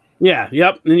 Yeah,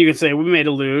 yep. And you can say we made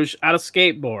a luge out of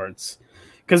skateboards.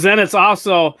 Because then it's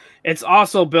also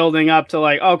building up to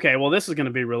like, okay, well, this is going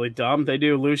to be really dumb. They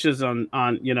do luges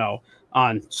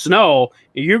on snow.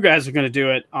 You guys are going to do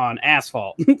it on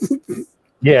asphalt.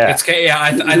 Yeah,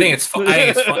 I think it's fun.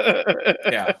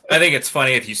 Yeah, I think it's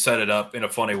funny if you set it up in a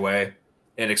funny way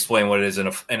and explain what it is in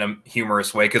a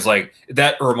humorous way. Because like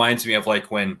that reminds me of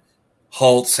like when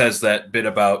Holt says that bit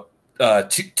about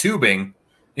tubing.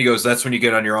 He goes, "That's when you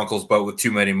get on your uncle's boat with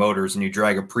too many motors and you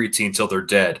drag a preteen till they're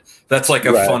dead." That's like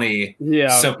a funny,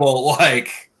 simple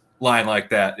like line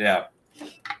like that. Yeah.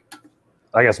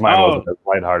 I guess mine wasn't as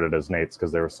lighthearted as Nate's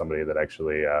because there was somebody that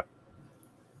actually.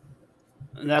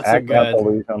 That's a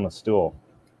good on the stool.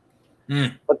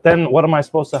 But then what am I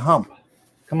supposed to hump?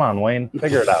 Come on, Wayne,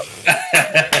 figure it out.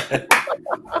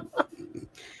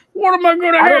 What am I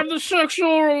going to have the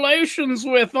sexual relations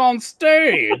with on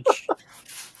stage?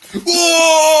 So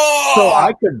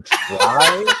I could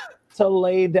try to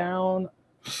lay down,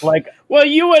 like. Well,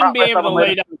 you wouldn't be able to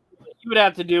lay down. You would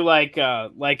have to do like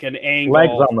an angle.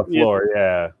 Legs on the floor,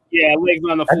 yeah. Yeah, legs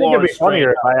on the floor. I think it'd be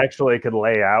funnier if I actually could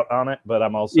lay out on it, but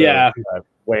I'm also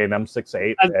Wayne, I'm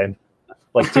 6'8" and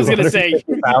like I was gonna say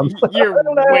pounds. You're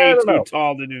way too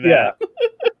tall to do that. Yeah.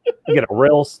 You get a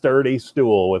real sturdy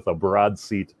stool with a broad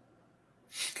seat.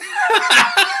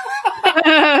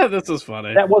 This is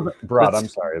funny. That wasn't broad. I'm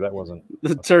sorry. That wasn't.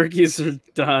 The turkeys are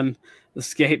done. The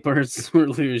skateboards were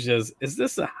luges. Is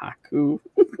this a haiku?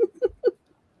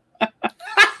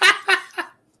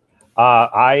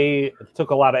 I took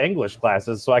a lot of English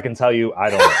classes, so I can tell you I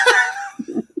don't know.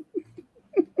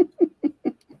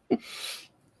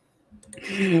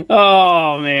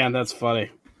 Oh man, that's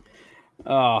funny.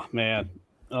 Oh man,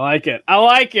 I like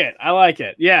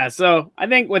it. Yeah, so I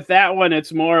think with that one,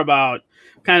 it's more about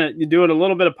kind of doing a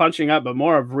little bit of punching up, but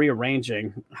more of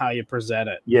rearranging how you present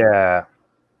it. Yeah,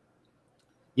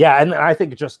 and I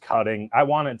think just cutting. I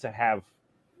wanted to have.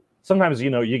 Sometimes,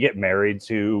 you get married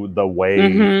to the way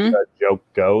the joke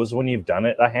goes when you've done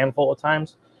it a handful of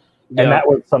times. Yeah. And that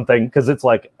was something, because it's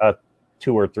like a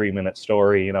 2 or 3 minute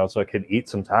story, so it could eat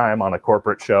some time on a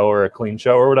corporate show or a clean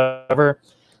show or whatever.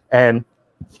 And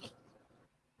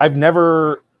I've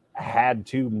never had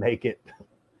to make it,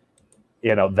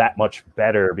 that much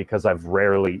better because I've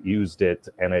rarely used it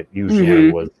and it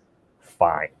usually was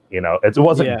fine. It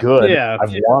wasn't good. Yeah.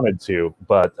 I've wanted to,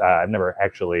 but I've never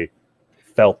actually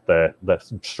felt the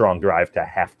strong drive to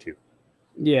have to.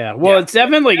 Yeah, well, it's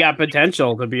definitely got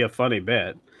potential to be a funny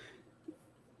bit.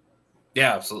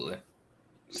 Yeah, absolutely.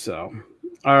 So,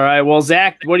 all right. Well,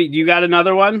 Zach, what do you got?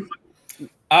 Another one?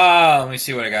 Let me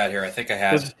see what I got here. I think I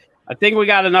have. I think we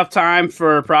got enough time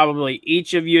for probably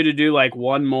each of you to do like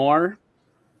one more,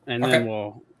 and then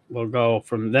we'll go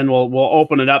from. Then we'll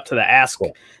open it up to the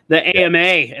AMA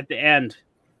at the end.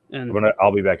 And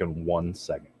I'll be back in 1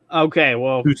 second. Okay,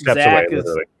 well, 2 steps Zach away.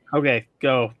 Literally. Okay,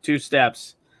 go 2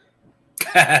 steps.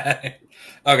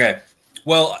 Okay,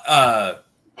 well,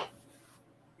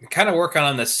 kind of working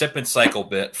on the sip and cycle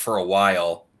bit for a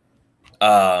while.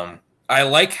 I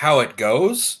like how it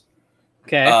goes.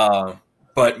 Okay,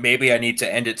 but maybe I need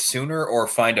to end it sooner or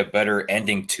find a better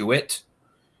ending to it.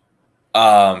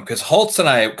 Because Holtz and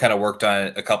I kind of worked on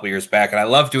it a couple years back, and I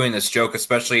love doing this joke,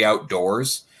 especially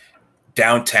outdoors.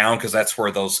 Downtown, because that's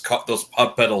where those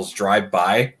pub pedals drive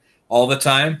by all the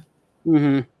time.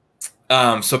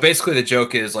 Mm-hmm. So basically the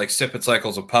joke is like Sip and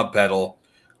Cycle's a pub pedal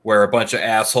where a bunch of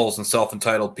assholes and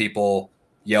self-entitled people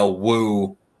yell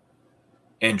 "woo"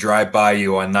 and drive by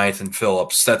you on 9th and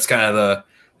Phillips. That's kind of the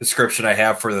description I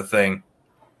have for the thing.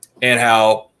 And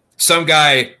how some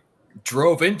guy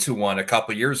drove into one a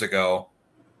couple years ago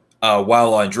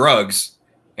while on drugs,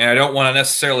 and I don't want to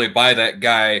necessarily buy that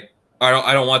guy.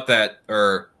 I don't want that,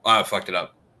 or I fucked it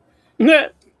up.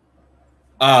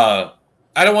 I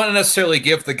don't want to necessarily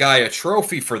give the guy a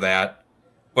trophy for that,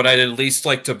 but I'd at least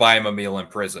like to buy him a meal in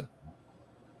prison.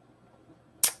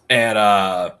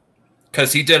 And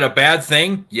because he did a bad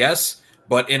thing, yes,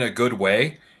 but in a good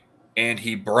way, and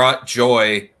he brought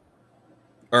joy,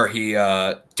 or he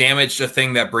damaged a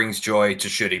thing that brings joy to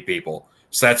shitty people.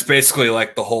 So that's basically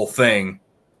like the whole thing.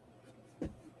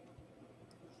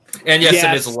 And yes,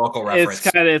 it is a local reference.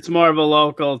 It's more of a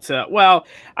local to, well,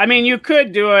 I mean, you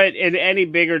could do it in any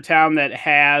bigger town that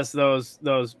has those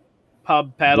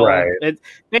pub pedal. Right. It's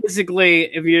basically,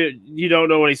 if you don't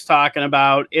know what he's talking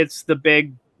about, it's the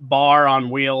big bar on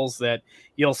wheels that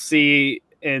you'll see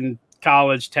in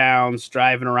college towns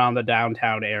driving around the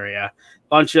downtown area.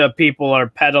 Bunch of people are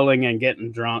pedaling and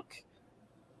getting drunk.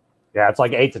 Yeah, it's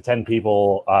like 8 to 10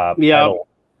 people pedal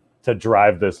to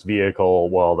drive this vehicle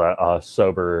while the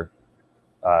sober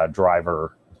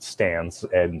driver stands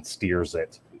and steers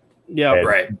it. Yeah,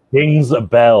 right. Dings a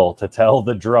bell to tell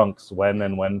the drunks when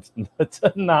and when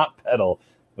to not pedal,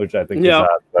 which I think is odd.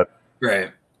 But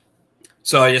right.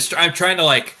 So I'm trying to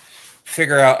like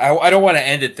figure out. I don't want to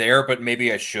end it there, but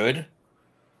maybe I should.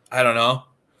 I don't know.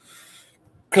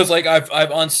 Because like I've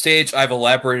on stage, I've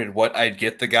elaborated what I'd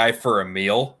get the guy for a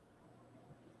meal,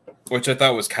 which I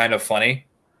thought was kind of funny.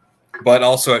 But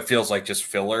also it feels like just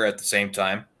filler at the same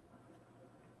time.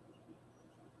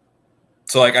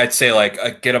 So like I'd say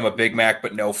like get him a Big Mac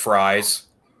but no fries.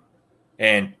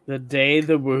 And the day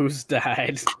the woos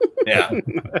died. Yeah.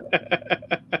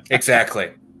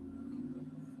 Exactly.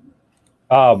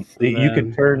 You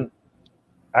could turn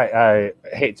I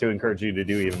hate to encourage you to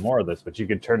do even more of this, but you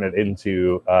could turn it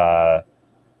into a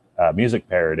music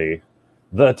parody.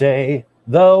 The day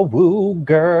the woo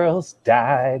girls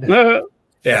died.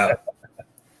 Yeah.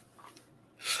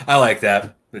 I like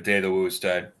that. The day the woos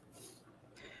died.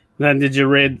 Then did you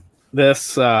read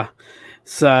this?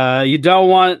 You don't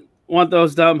want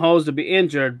those dumb hoes to be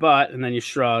injured, but, and then you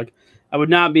shrug, I would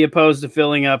not be opposed to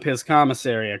filling up his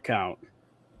commissary account.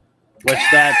 Which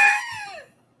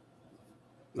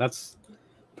that's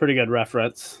pretty good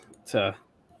reference to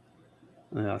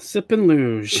Sippin'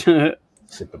 Luge.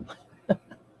 Sippin'.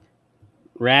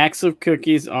 Racks of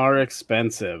cookies are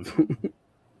expensive.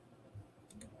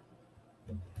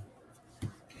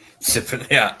 Sipping,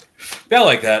 yeah. I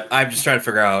like that. I'm just trying to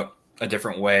figure out a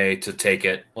different way to take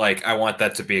it. Like, I want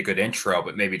that to be a good intro,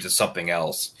 but maybe just something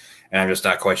else. And I'm just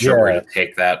not quite sure where to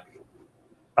take that.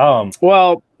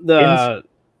 Well, I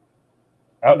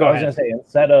was going to say,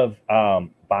 instead of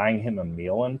buying him a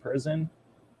meal in prison,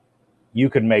 you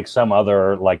could make some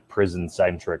other like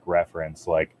prison-centric reference.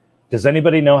 Like, does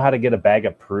anybody know how to get a bag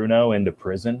of Pruno into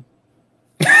prison?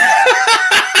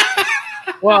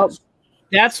 Well,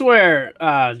 that's where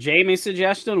Jamie's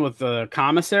suggestion with the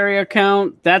commissary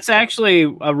account, that's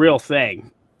actually a real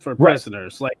thing for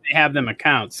prisoners. Right. Like, they have them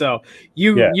accounts. So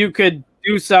you could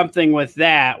do something with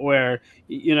that where,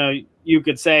 you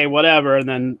could say whatever, and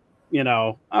then,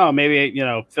 maybe,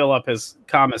 fill up his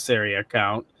commissary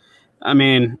account. I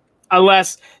mean,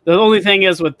 unless the only thing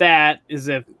is with that is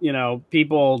if,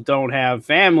 people don't have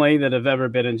family that have ever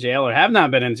been in jail or have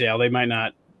not been in jail, they might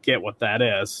not get what that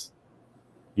is.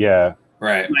 Yeah.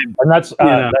 Right. And that's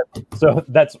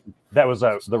that was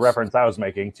the reference I was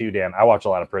making too, Dan. I watch a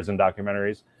lot of prison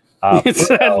documentaries. It's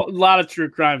a lot of true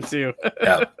crime too.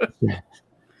 Yeah.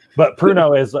 But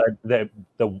Pruno is the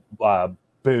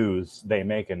booze they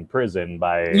make in prison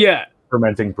by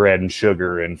fermenting bread and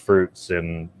sugar and fruits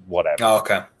and whatever. Oh,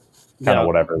 okay. Kind of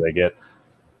whatever they get.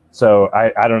 So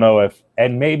I don't know if,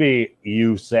 and maybe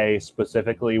you say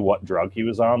specifically what drug he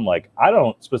was on. Like, I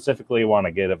don't specifically want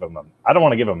to give him I don't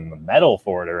want to give him a medal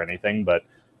for it or anything, but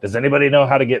does anybody know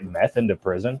how to get meth into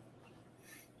prison?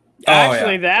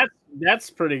 Actually, that's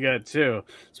pretty good too,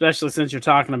 especially since you're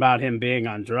talking about him being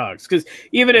on drugs. Because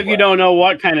even if you don't know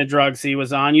what kind of drugs he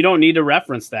was on, you don't need to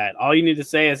reference that. All you need to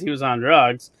say is he was on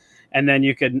drugs, and then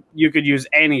you could use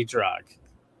any drug.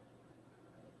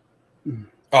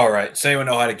 All right. Does anyone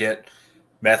know how to get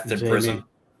meth in prison?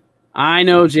 I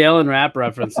know jail and rap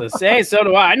references. Hey, so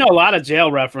do I. I know a lot of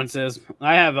jail references.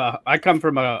 I come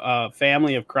from a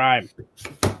family of crime.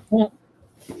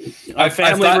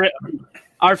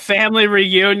 Our family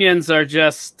reunions are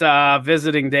just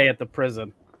visiting day at the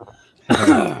prison.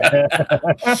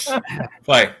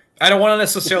 Like, I don't want to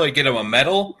necessarily get him a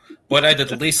medal, but I'd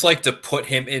at least like to put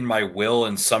him in my will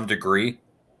in some degree.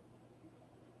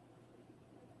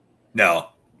 No.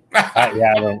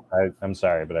 I'm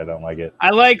sorry, but I don't like it.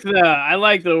 I like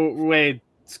the way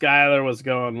Skyler was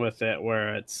going with it,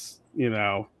 where it's,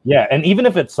 Yeah, and even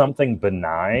if it's something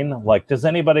benign, like, does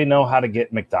anybody know how to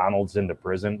get McDonald's into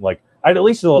prison? Like, I'd at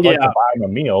least like to buy him a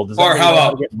meal. Does anybody know how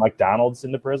to get McDonald's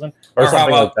into prison? Or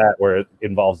something like that, where it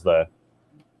involves the...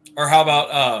 Or how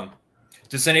about,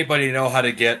 does anybody know how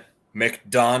to get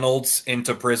McDonald's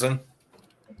into prison?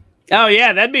 Oh,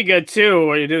 yeah, that'd be good, too,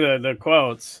 where you do the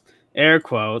quotes. Air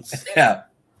quotes. Yeah.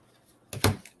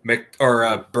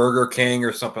 Or Burger King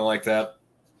or something like that.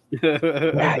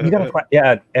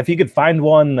 If you could find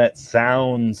one that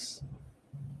sounds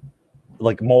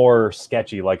like more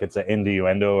sketchy, like it's an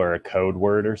innuendo or a code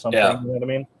word or something. Yeah. You know what I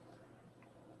mean?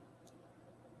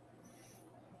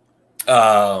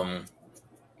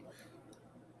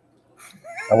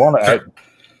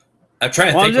 I'm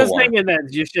trying to think. I'm just thinking that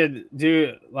you should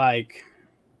do like.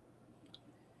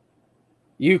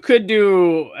 You could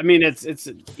do. I mean, it's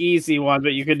an easy one,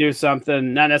 but you could do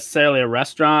something not necessarily a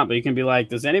restaurant, but you can be like,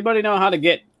 "Does anybody know how to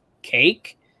get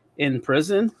cake in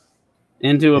prison?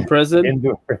 Into a prison?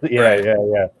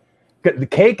 Yeah. The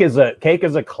cake is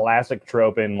a classic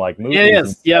trope in like movies. It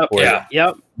is. Yep.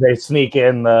 They sneak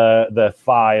in the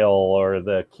file or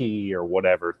the key or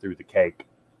whatever through the cake.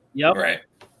 Yep. Right.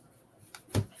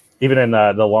 Even in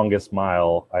The Longest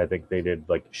Mile, I think they did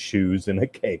like shoes in a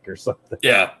cake or something.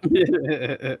 Yeah.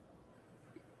 Yeah,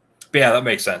 that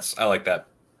makes sense. I like that.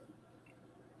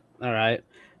 All right.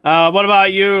 What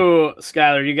about you,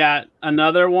 Skyler? You got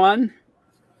another one?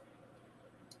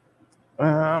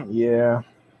 Yeah.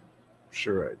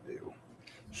 Sure I do.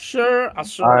 Sure.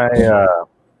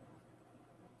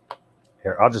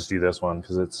 Here, I'll just do this one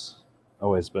because it's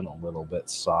always been a little bit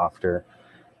softer.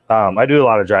 I do a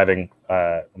lot of driving.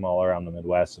 I'm all around the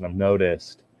Midwest, and I've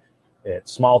noticed at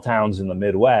small towns in the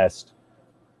Midwest,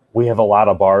 we have a lot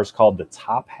of bars called the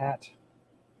Top Hat,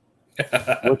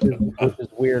 which is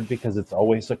weird because it's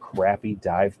always a crappy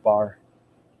dive bar.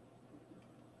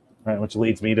 Right, which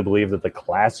leads me to believe that the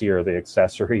classier the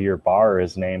accessory your bar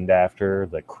is named after,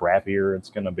 the crappier it's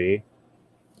going to be.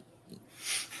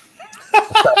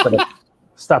 I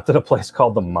stopped at a place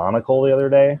called the Monocle the other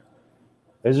day.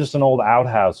 It's just an old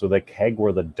outhouse with a keg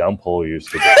where the dump hole used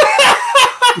to be.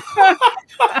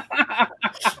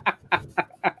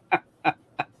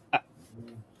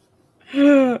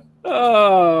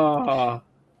 Oh.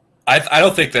 I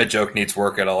don't think that joke needs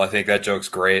work at all. I think that joke's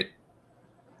great.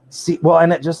 See, well,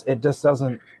 and it just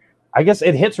doesn't. I guess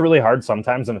it hits really hard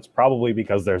sometimes, and it's probably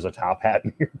because there's a top hat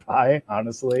nearby.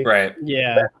 Honestly, right?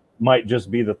 Yeah, that might just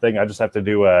be the thing. I just have to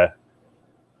do a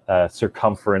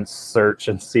circumference search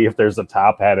and see if there's a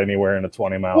top hat anywhere in a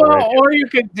 20-mile radius. Or you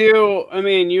could do. I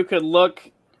mean, you could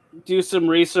do some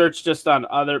research just on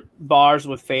other bars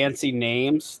with fancy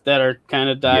names that are kind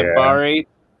of dive bar-y.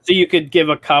 So you could give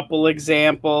a couple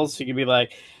examples. You could be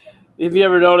like, have you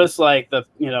ever noticed like the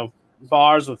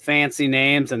bars with fancy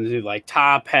names and do like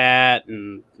Top Hat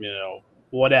and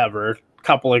whatever,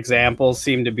 couple examples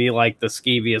seem to be like the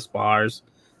skeeviest bars,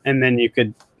 and then you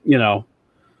could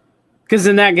because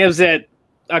then that gives it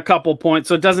a couple points,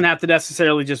 so it doesn't have to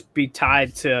necessarily just be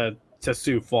tied to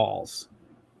Sioux Falls.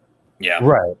 Yeah,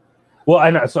 right. Well, I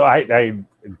know. So I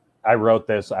wrote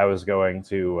this. I was going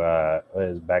to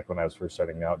back when I was first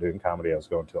starting out doing comedy, I was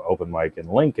going to an open mic in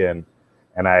Lincoln.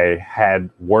 And I had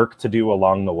work to do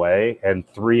along the way, and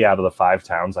 3 out of the 5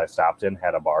 towns I stopped in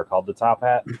had a bar called the Top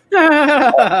Hat.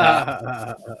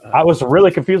 I was really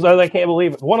confused. I can't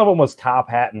believe it. One of them was Top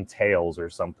Hat and Tails or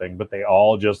something, but they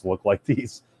all just look like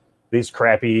these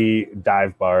crappy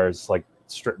dive bars, like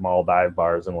strip mall dive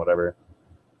bars and whatever.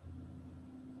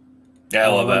 Yeah, I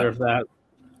love that.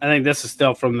 I think this is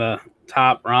still from the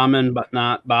top ramen, but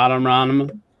not bottom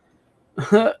ramen.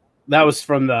 That was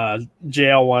from the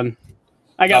jail one.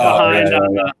 I got behind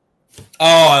on the.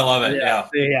 Oh, I love it. Yeah,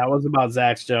 it was about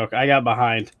Zach's joke. I got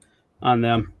behind on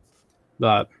them,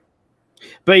 but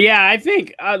yeah, I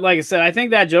think, like I said, I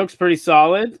think that joke's pretty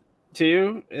solid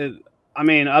too. I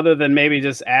mean, other than maybe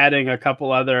just adding a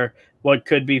couple other what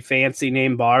could be fancy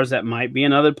name bars that might be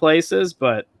in other places,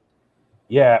 but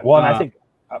yeah, well, and I think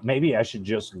maybe I should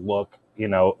just look,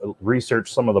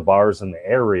 research some of the bars in the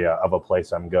area of a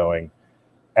place I'm going.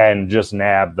 And just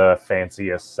nab the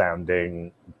fanciest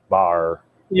sounding bar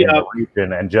in the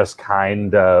region and just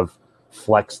kind of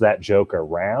flex that joke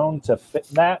around to fit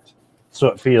that. So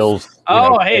it feels.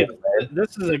 Hey,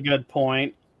 this is a good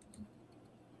point.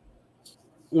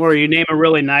 Or you name a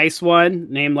really nice one,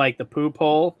 name like the poop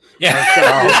hole. Yeah.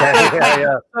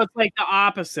 So it's like the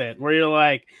opposite, where you're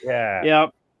like,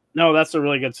 yep. No, that's a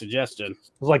really good suggestion. It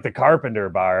was like the Carpenter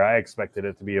Bar. I expected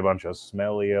it to be a bunch of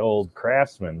smelly old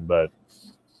craftsmen, but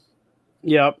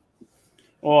yep.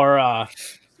 Or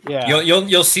yeah,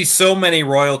 you'll see so many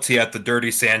royalty at the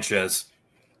Dirty Sanchez.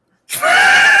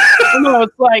 No,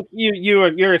 it's like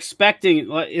you're expecting.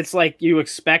 It's like you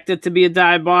expect it to be a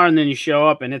dive bar, and then you show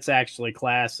up, and it's actually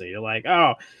classy. You're like,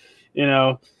 oh,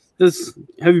 this.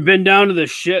 Have you been down to the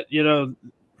shit?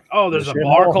 Oh, there's a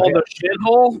bar called the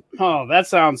Shithole. Oh, that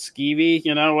sounds skeevy.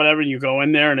 Whatever. You go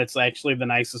in there, and it's actually the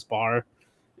nicest bar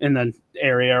in the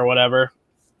area or whatever.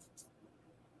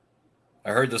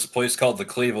 I heard this place called the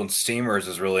Cleveland Steamers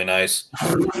is really nice.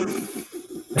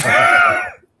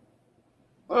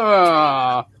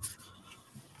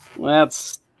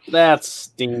 That's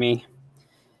steamy.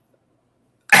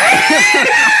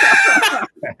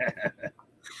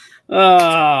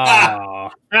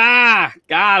 Got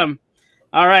him.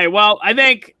 All right. Well, I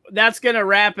think that's gonna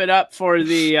wrap it up for for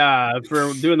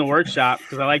doing the workshop,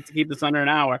 because I like to keep this under an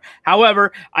hour.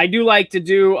 However, I do like to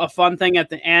do a fun thing at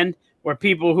the end where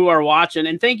people who are watching,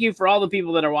 and thank you for all the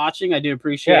people that are watching. I do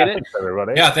appreciate it. Thanks,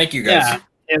 everybody. Yeah, thank you guys. Yeah.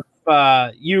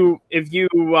 If you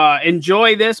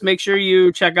enjoy this, make sure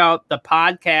you check out the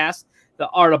podcast, the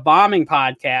Art of Bombing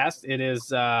podcast. It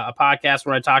is a podcast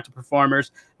where I talk to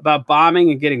performers about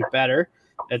bombing and getting better.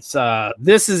 It's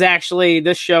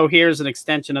this show here is an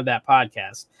extension of that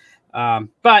podcast.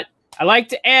 But I like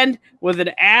to end with an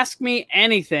Ask Me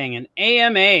Anything, an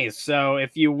AMA. So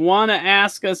if you want to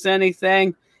ask us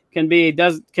anything, can be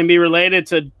related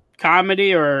to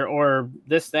comedy or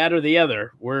this, that, or the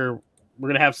other. We're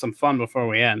gonna have some fun before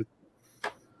we end.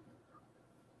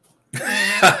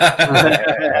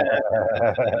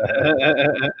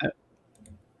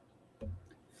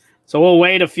 So we'll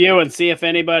wait a few and see if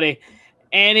anybody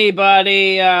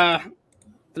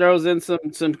throws in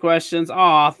some questions.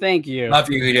 Oh, thank you. Love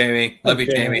you, Jamie. Love you,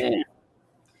 Jamie.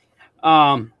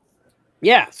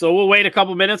 Yeah, so we'll wait a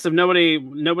couple minutes. If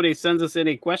nobody sends us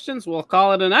any questions, we'll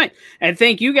call it a night. And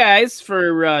thank you guys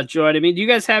for joining me. Do you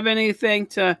guys have anything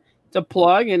to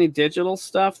plug? Any digital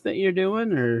stuff that you're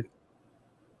doing, or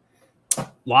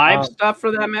live stuff for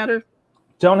that matter?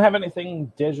 Don't have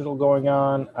anything digital going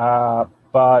on,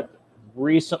 but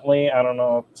recently, I don't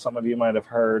know if some of you might have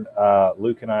heard,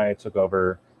 Luke and I took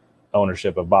over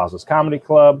ownership of Boss's Comedy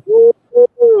Club.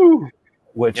 Woo!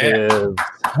 Which is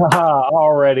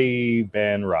already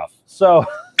been rough. So,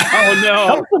 oh no,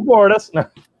 don't support us. No.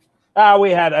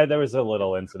 There was a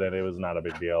little incident. It was not a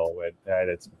big deal.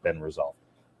 It's been resolved.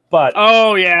 But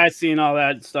I've seen all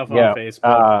that stuff on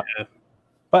Facebook.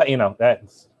 But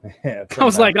that's. I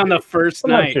was like on the first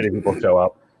night. Shitty people show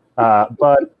up.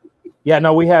 But yeah,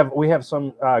 no, we have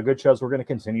some good shows. We're going to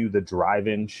continue the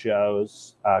drive-in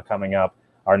shows coming up.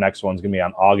 Our next one's going to be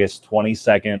on August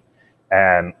 22nd.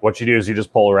 And what you do is you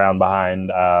just pull around behind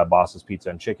Boss's Pizza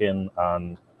and Chicken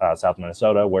on South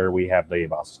Minnesota, where we have the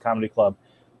Boss's Comedy Club,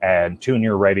 and tune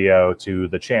your radio to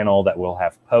the channel that we'll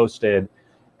have posted.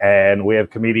 And we have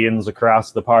comedians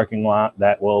across the parking lot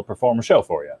that will perform a show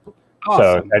for you.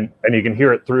 Awesome. So, and you can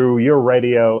hear it through your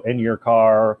radio in your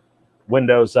car,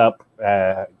 windows up.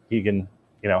 You can,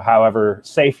 however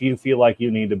safe you feel like you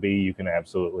need to be, you can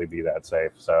absolutely be that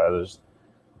safe. So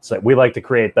we like to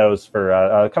create those for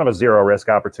kind of a zero risk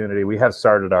opportunity. We have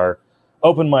started our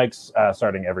open mics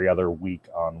starting every other week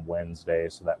on Wednesday.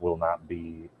 So that will not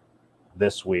be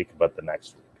this week, but the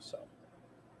next week. So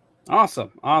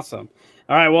awesome.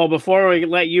 All right. Well, before we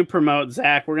let you promote,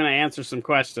 Zach, we're going to answer some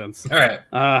questions. All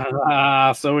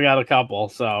right. So we got a couple.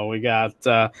 So we got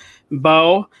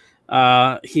Bo.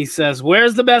 He says,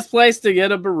 "Where's the best place to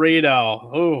get a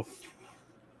burrito?" Ooh,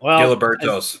 well,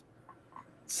 Giliberto's.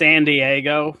 San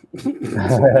Diego.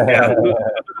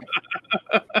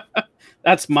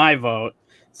 That's my vote.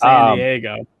 San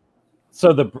Diego.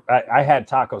 So I had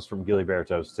tacos from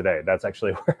Giliberto's today. That's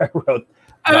actually where I wrote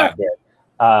that bit.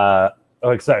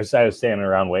 Because I was standing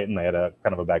around waiting. They had a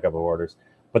kind of a backup of orders.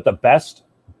 But the best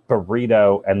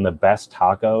burrito and the best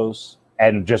tacos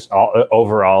and just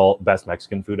overall best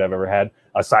Mexican food I've ever had,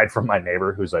 aside from my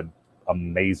neighbor, who's an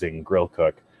amazing grill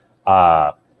cook,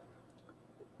 La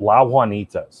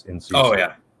Juanita's in Sioux City. Oh,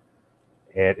 yeah.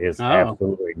 It is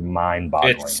absolutely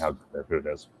mind-boggling how good their food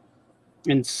is.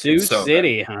 In Sioux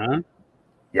City, huh?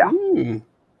 Yeah. Mm.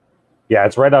 Yeah,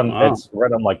 it's right on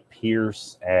like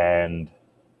Pierce and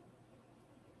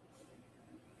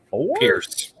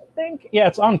Pierce. I think. Yeah,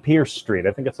 it's on Pierce Street.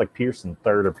 I think it's like Pierce and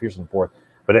 3rd or Pierce and 4th.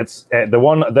 But it's the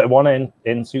one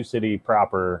in Sioux City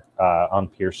proper on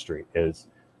Pierce Street is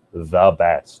the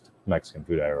best Mexican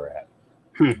food I ever had.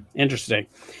 Interesting.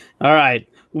 All right.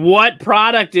 What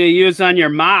product do you use on your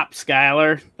mop,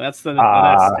 Skyler? That's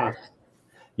the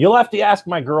You'll have to ask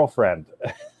my girlfriend.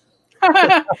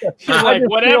 She's like,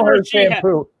 whatever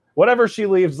shampoo, whatever she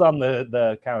leaves on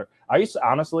the counter. I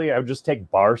would just take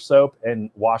bar soap and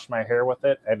wash my hair with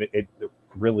it, and it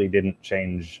really didn't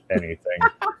change anything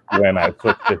when I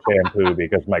switched to shampoo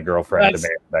because my girlfriend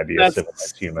demanded I be a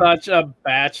civilized human. Such a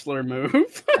bachelor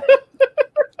move.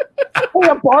 Hey,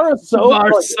 a bar of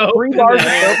soap, soap 3 bars of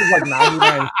soap is like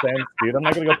 99 cents, dude. I'm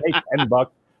not gonna go pay $10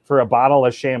 for a bottle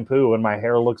of shampoo when my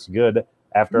hair looks good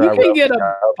after you can get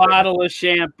a bottle of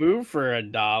shampoo for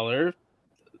 $1.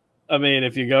 I mean,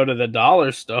 if you go to the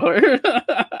dollar store.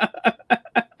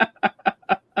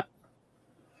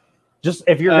 Just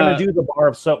if you're gonna do the bar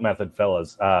of soap method,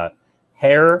 fellas,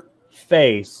 hair,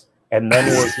 face, and then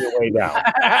work your way down.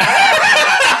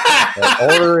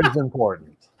 The order is important.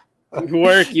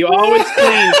 Work. You always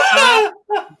clean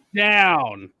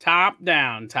top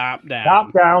down.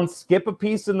 Skip a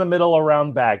piece in the middle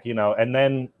around back, and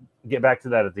then get back to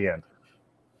that at the end.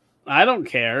 I don't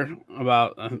care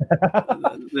about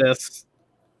this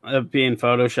being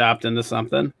photoshopped into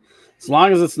something, as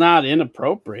long as it's not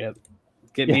inappropriate.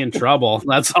 Get me in trouble.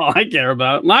 That's all I care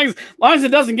about. As long as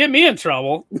it doesn't get me in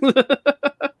trouble.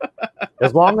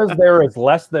 As long as there is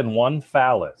less than one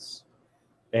phallus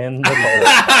in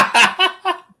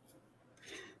the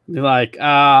like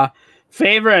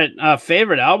favorite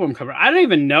album cover. I don't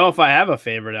even know if I have a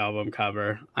favorite album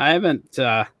cover. I haven't.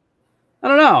 I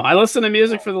don't know. I listen to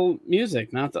music for the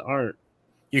music, not the art.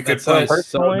 You could put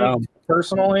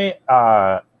personally,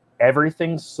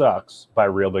 Everything Sucks by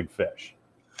Real Big Fish.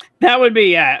 That would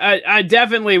be, I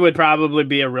definitely would probably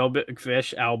be a Real Big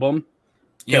Fish album.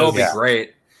 It'll be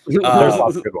great. There's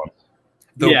lots of good ones.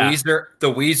 The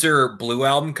Weezer Blue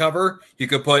album cover, you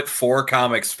could put 4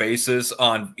 comics' faces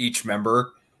on each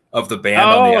member of the band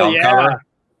on the album cover.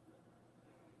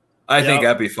 I think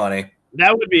that'd be funny.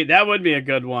 That would be a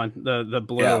good one. The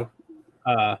blue.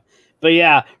 Yeah. But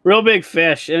yeah, Real Big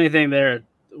Fish. Anything there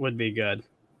would be good.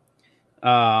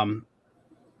 All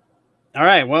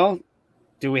right. Well,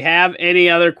 do we have any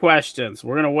other questions?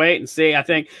 We're gonna wait and see. I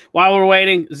think while we're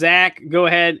waiting, Zach, go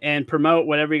ahead and promote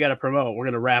whatever you got to promote. We're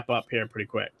gonna wrap up here pretty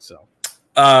quick. So,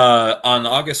 on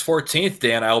August 14th,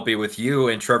 Dan, I'll be with you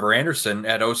and Trevor Anderson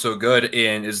at Oh So Good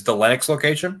is the Lennox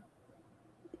location.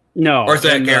 No, or is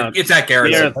that it's at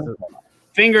Garrett's.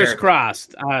 Fingers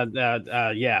crossed.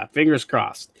 Yeah, fingers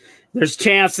crossed. There's a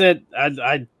chance that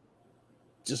I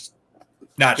just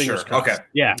not sure. Crossed. Okay.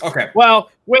 Yeah. Okay.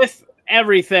 Well, with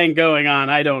everything going on,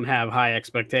 I don't have high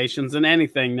expectations in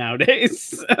anything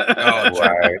nowadays.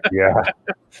 Right. Yeah.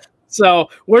 So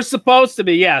we're supposed to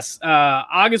be,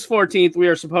 August 14th, we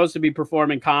are supposed to be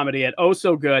performing comedy at Oh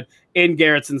So Good in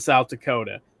Garrettson, South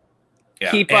Dakota.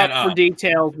 Yeah. Keep up for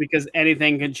details because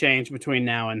anything can change between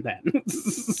now and then.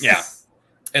 Yeah.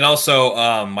 And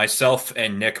also myself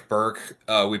and Nick Burke,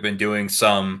 we've been doing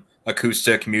some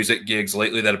acoustic music gigs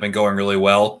lately that have been going really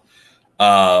well.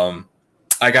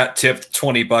 I got tipped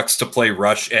 $20 to play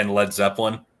Rush and Led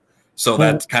Zeppelin. So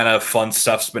that kind of fun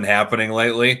stuff's been happening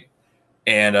lately.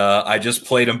 And I just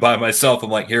played them by myself. I'm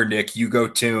like, here, Nick, you go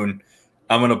tune.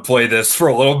 I'm going to play this for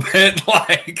a little bit.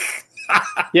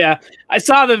 Yeah, I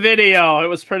saw the video. It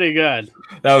was pretty good.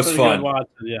 That was fun. Watching.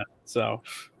 Yeah. So,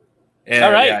 and,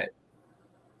 all right. Yeah.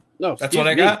 No, that's what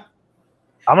I got.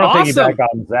 I'm going to piggyback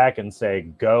on Zach and say,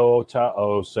 go to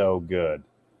Oh So Good.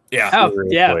 Yeah.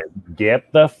 Seriously.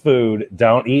 Get the food.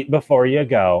 Don't eat before you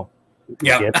go.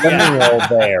 Yeah. Get the meal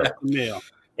there. Meal.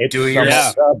 It's some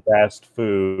of the best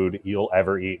food you'll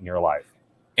ever eat in your life.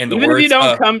 And even if you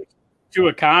don't come to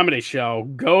a comedy show,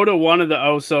 go to one of the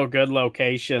Oh So Good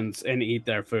locations and eat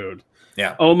their food.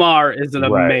 Yeah. Omar is an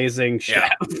amazing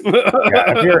chef.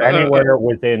 Yeah, if you're anywhere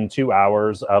within 2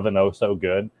 hours of an Oh So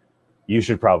Good, you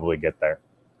should probably get there.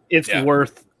 It's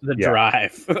worth the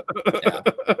drive.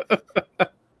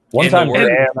 One time,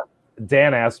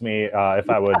 Dan asked me if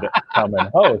I would come and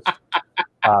host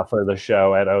for the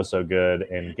show at Oh So Good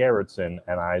in Garrettson,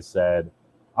 and I said,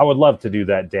 I would love to do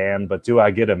that, Dan, but do I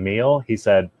get a meal? He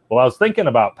said, well, I was thinking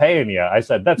about paying you. I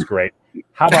said, that's great.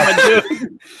 How about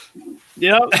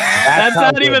Yep, that's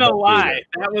not even a lie.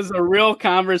 That was a real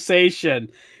conversation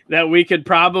that we could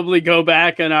probably go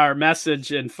back in our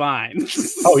message and find.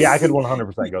 Oh, yeah, I could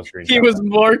 100% go screen. He was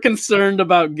more concerned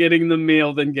about getting the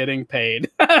meal than getting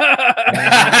paid.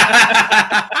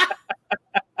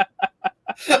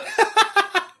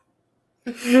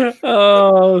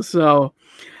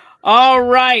 All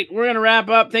right, we're going to wrap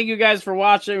up. Thank you guys for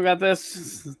watching. We got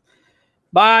this.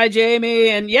 Bye, Jamie.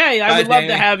 And I would love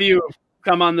to have you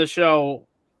come on the show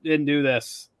and do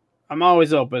this. I'm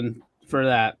always open for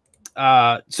that.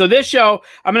 So this show,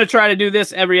 I'm going to try to do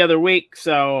this every other week,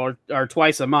 or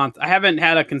twice a month. I haven't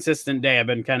had a consistent day. I've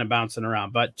been kind of bouncing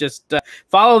around, but just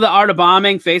follow the Art of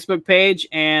Bombing Facebook page,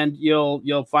 and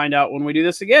you'll find out when we do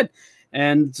this again.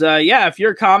 And yeah, if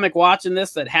you're a comic watching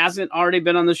this that hasn't already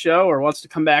been on the show or wants to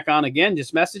come back on again,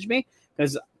 just message me,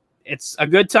 because it's a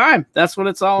good time. That's what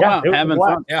it's all about, having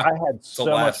fun. Yeah, I had so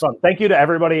much fun. Thank you to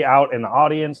everybody out in the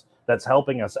audience that's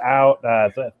helping us out,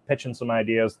 pitching some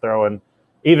ideas,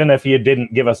 even if you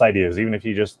didn't give us ideas, even if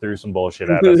you just threw some bullshit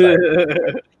at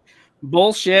us.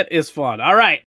 Bullshit is fun. All right.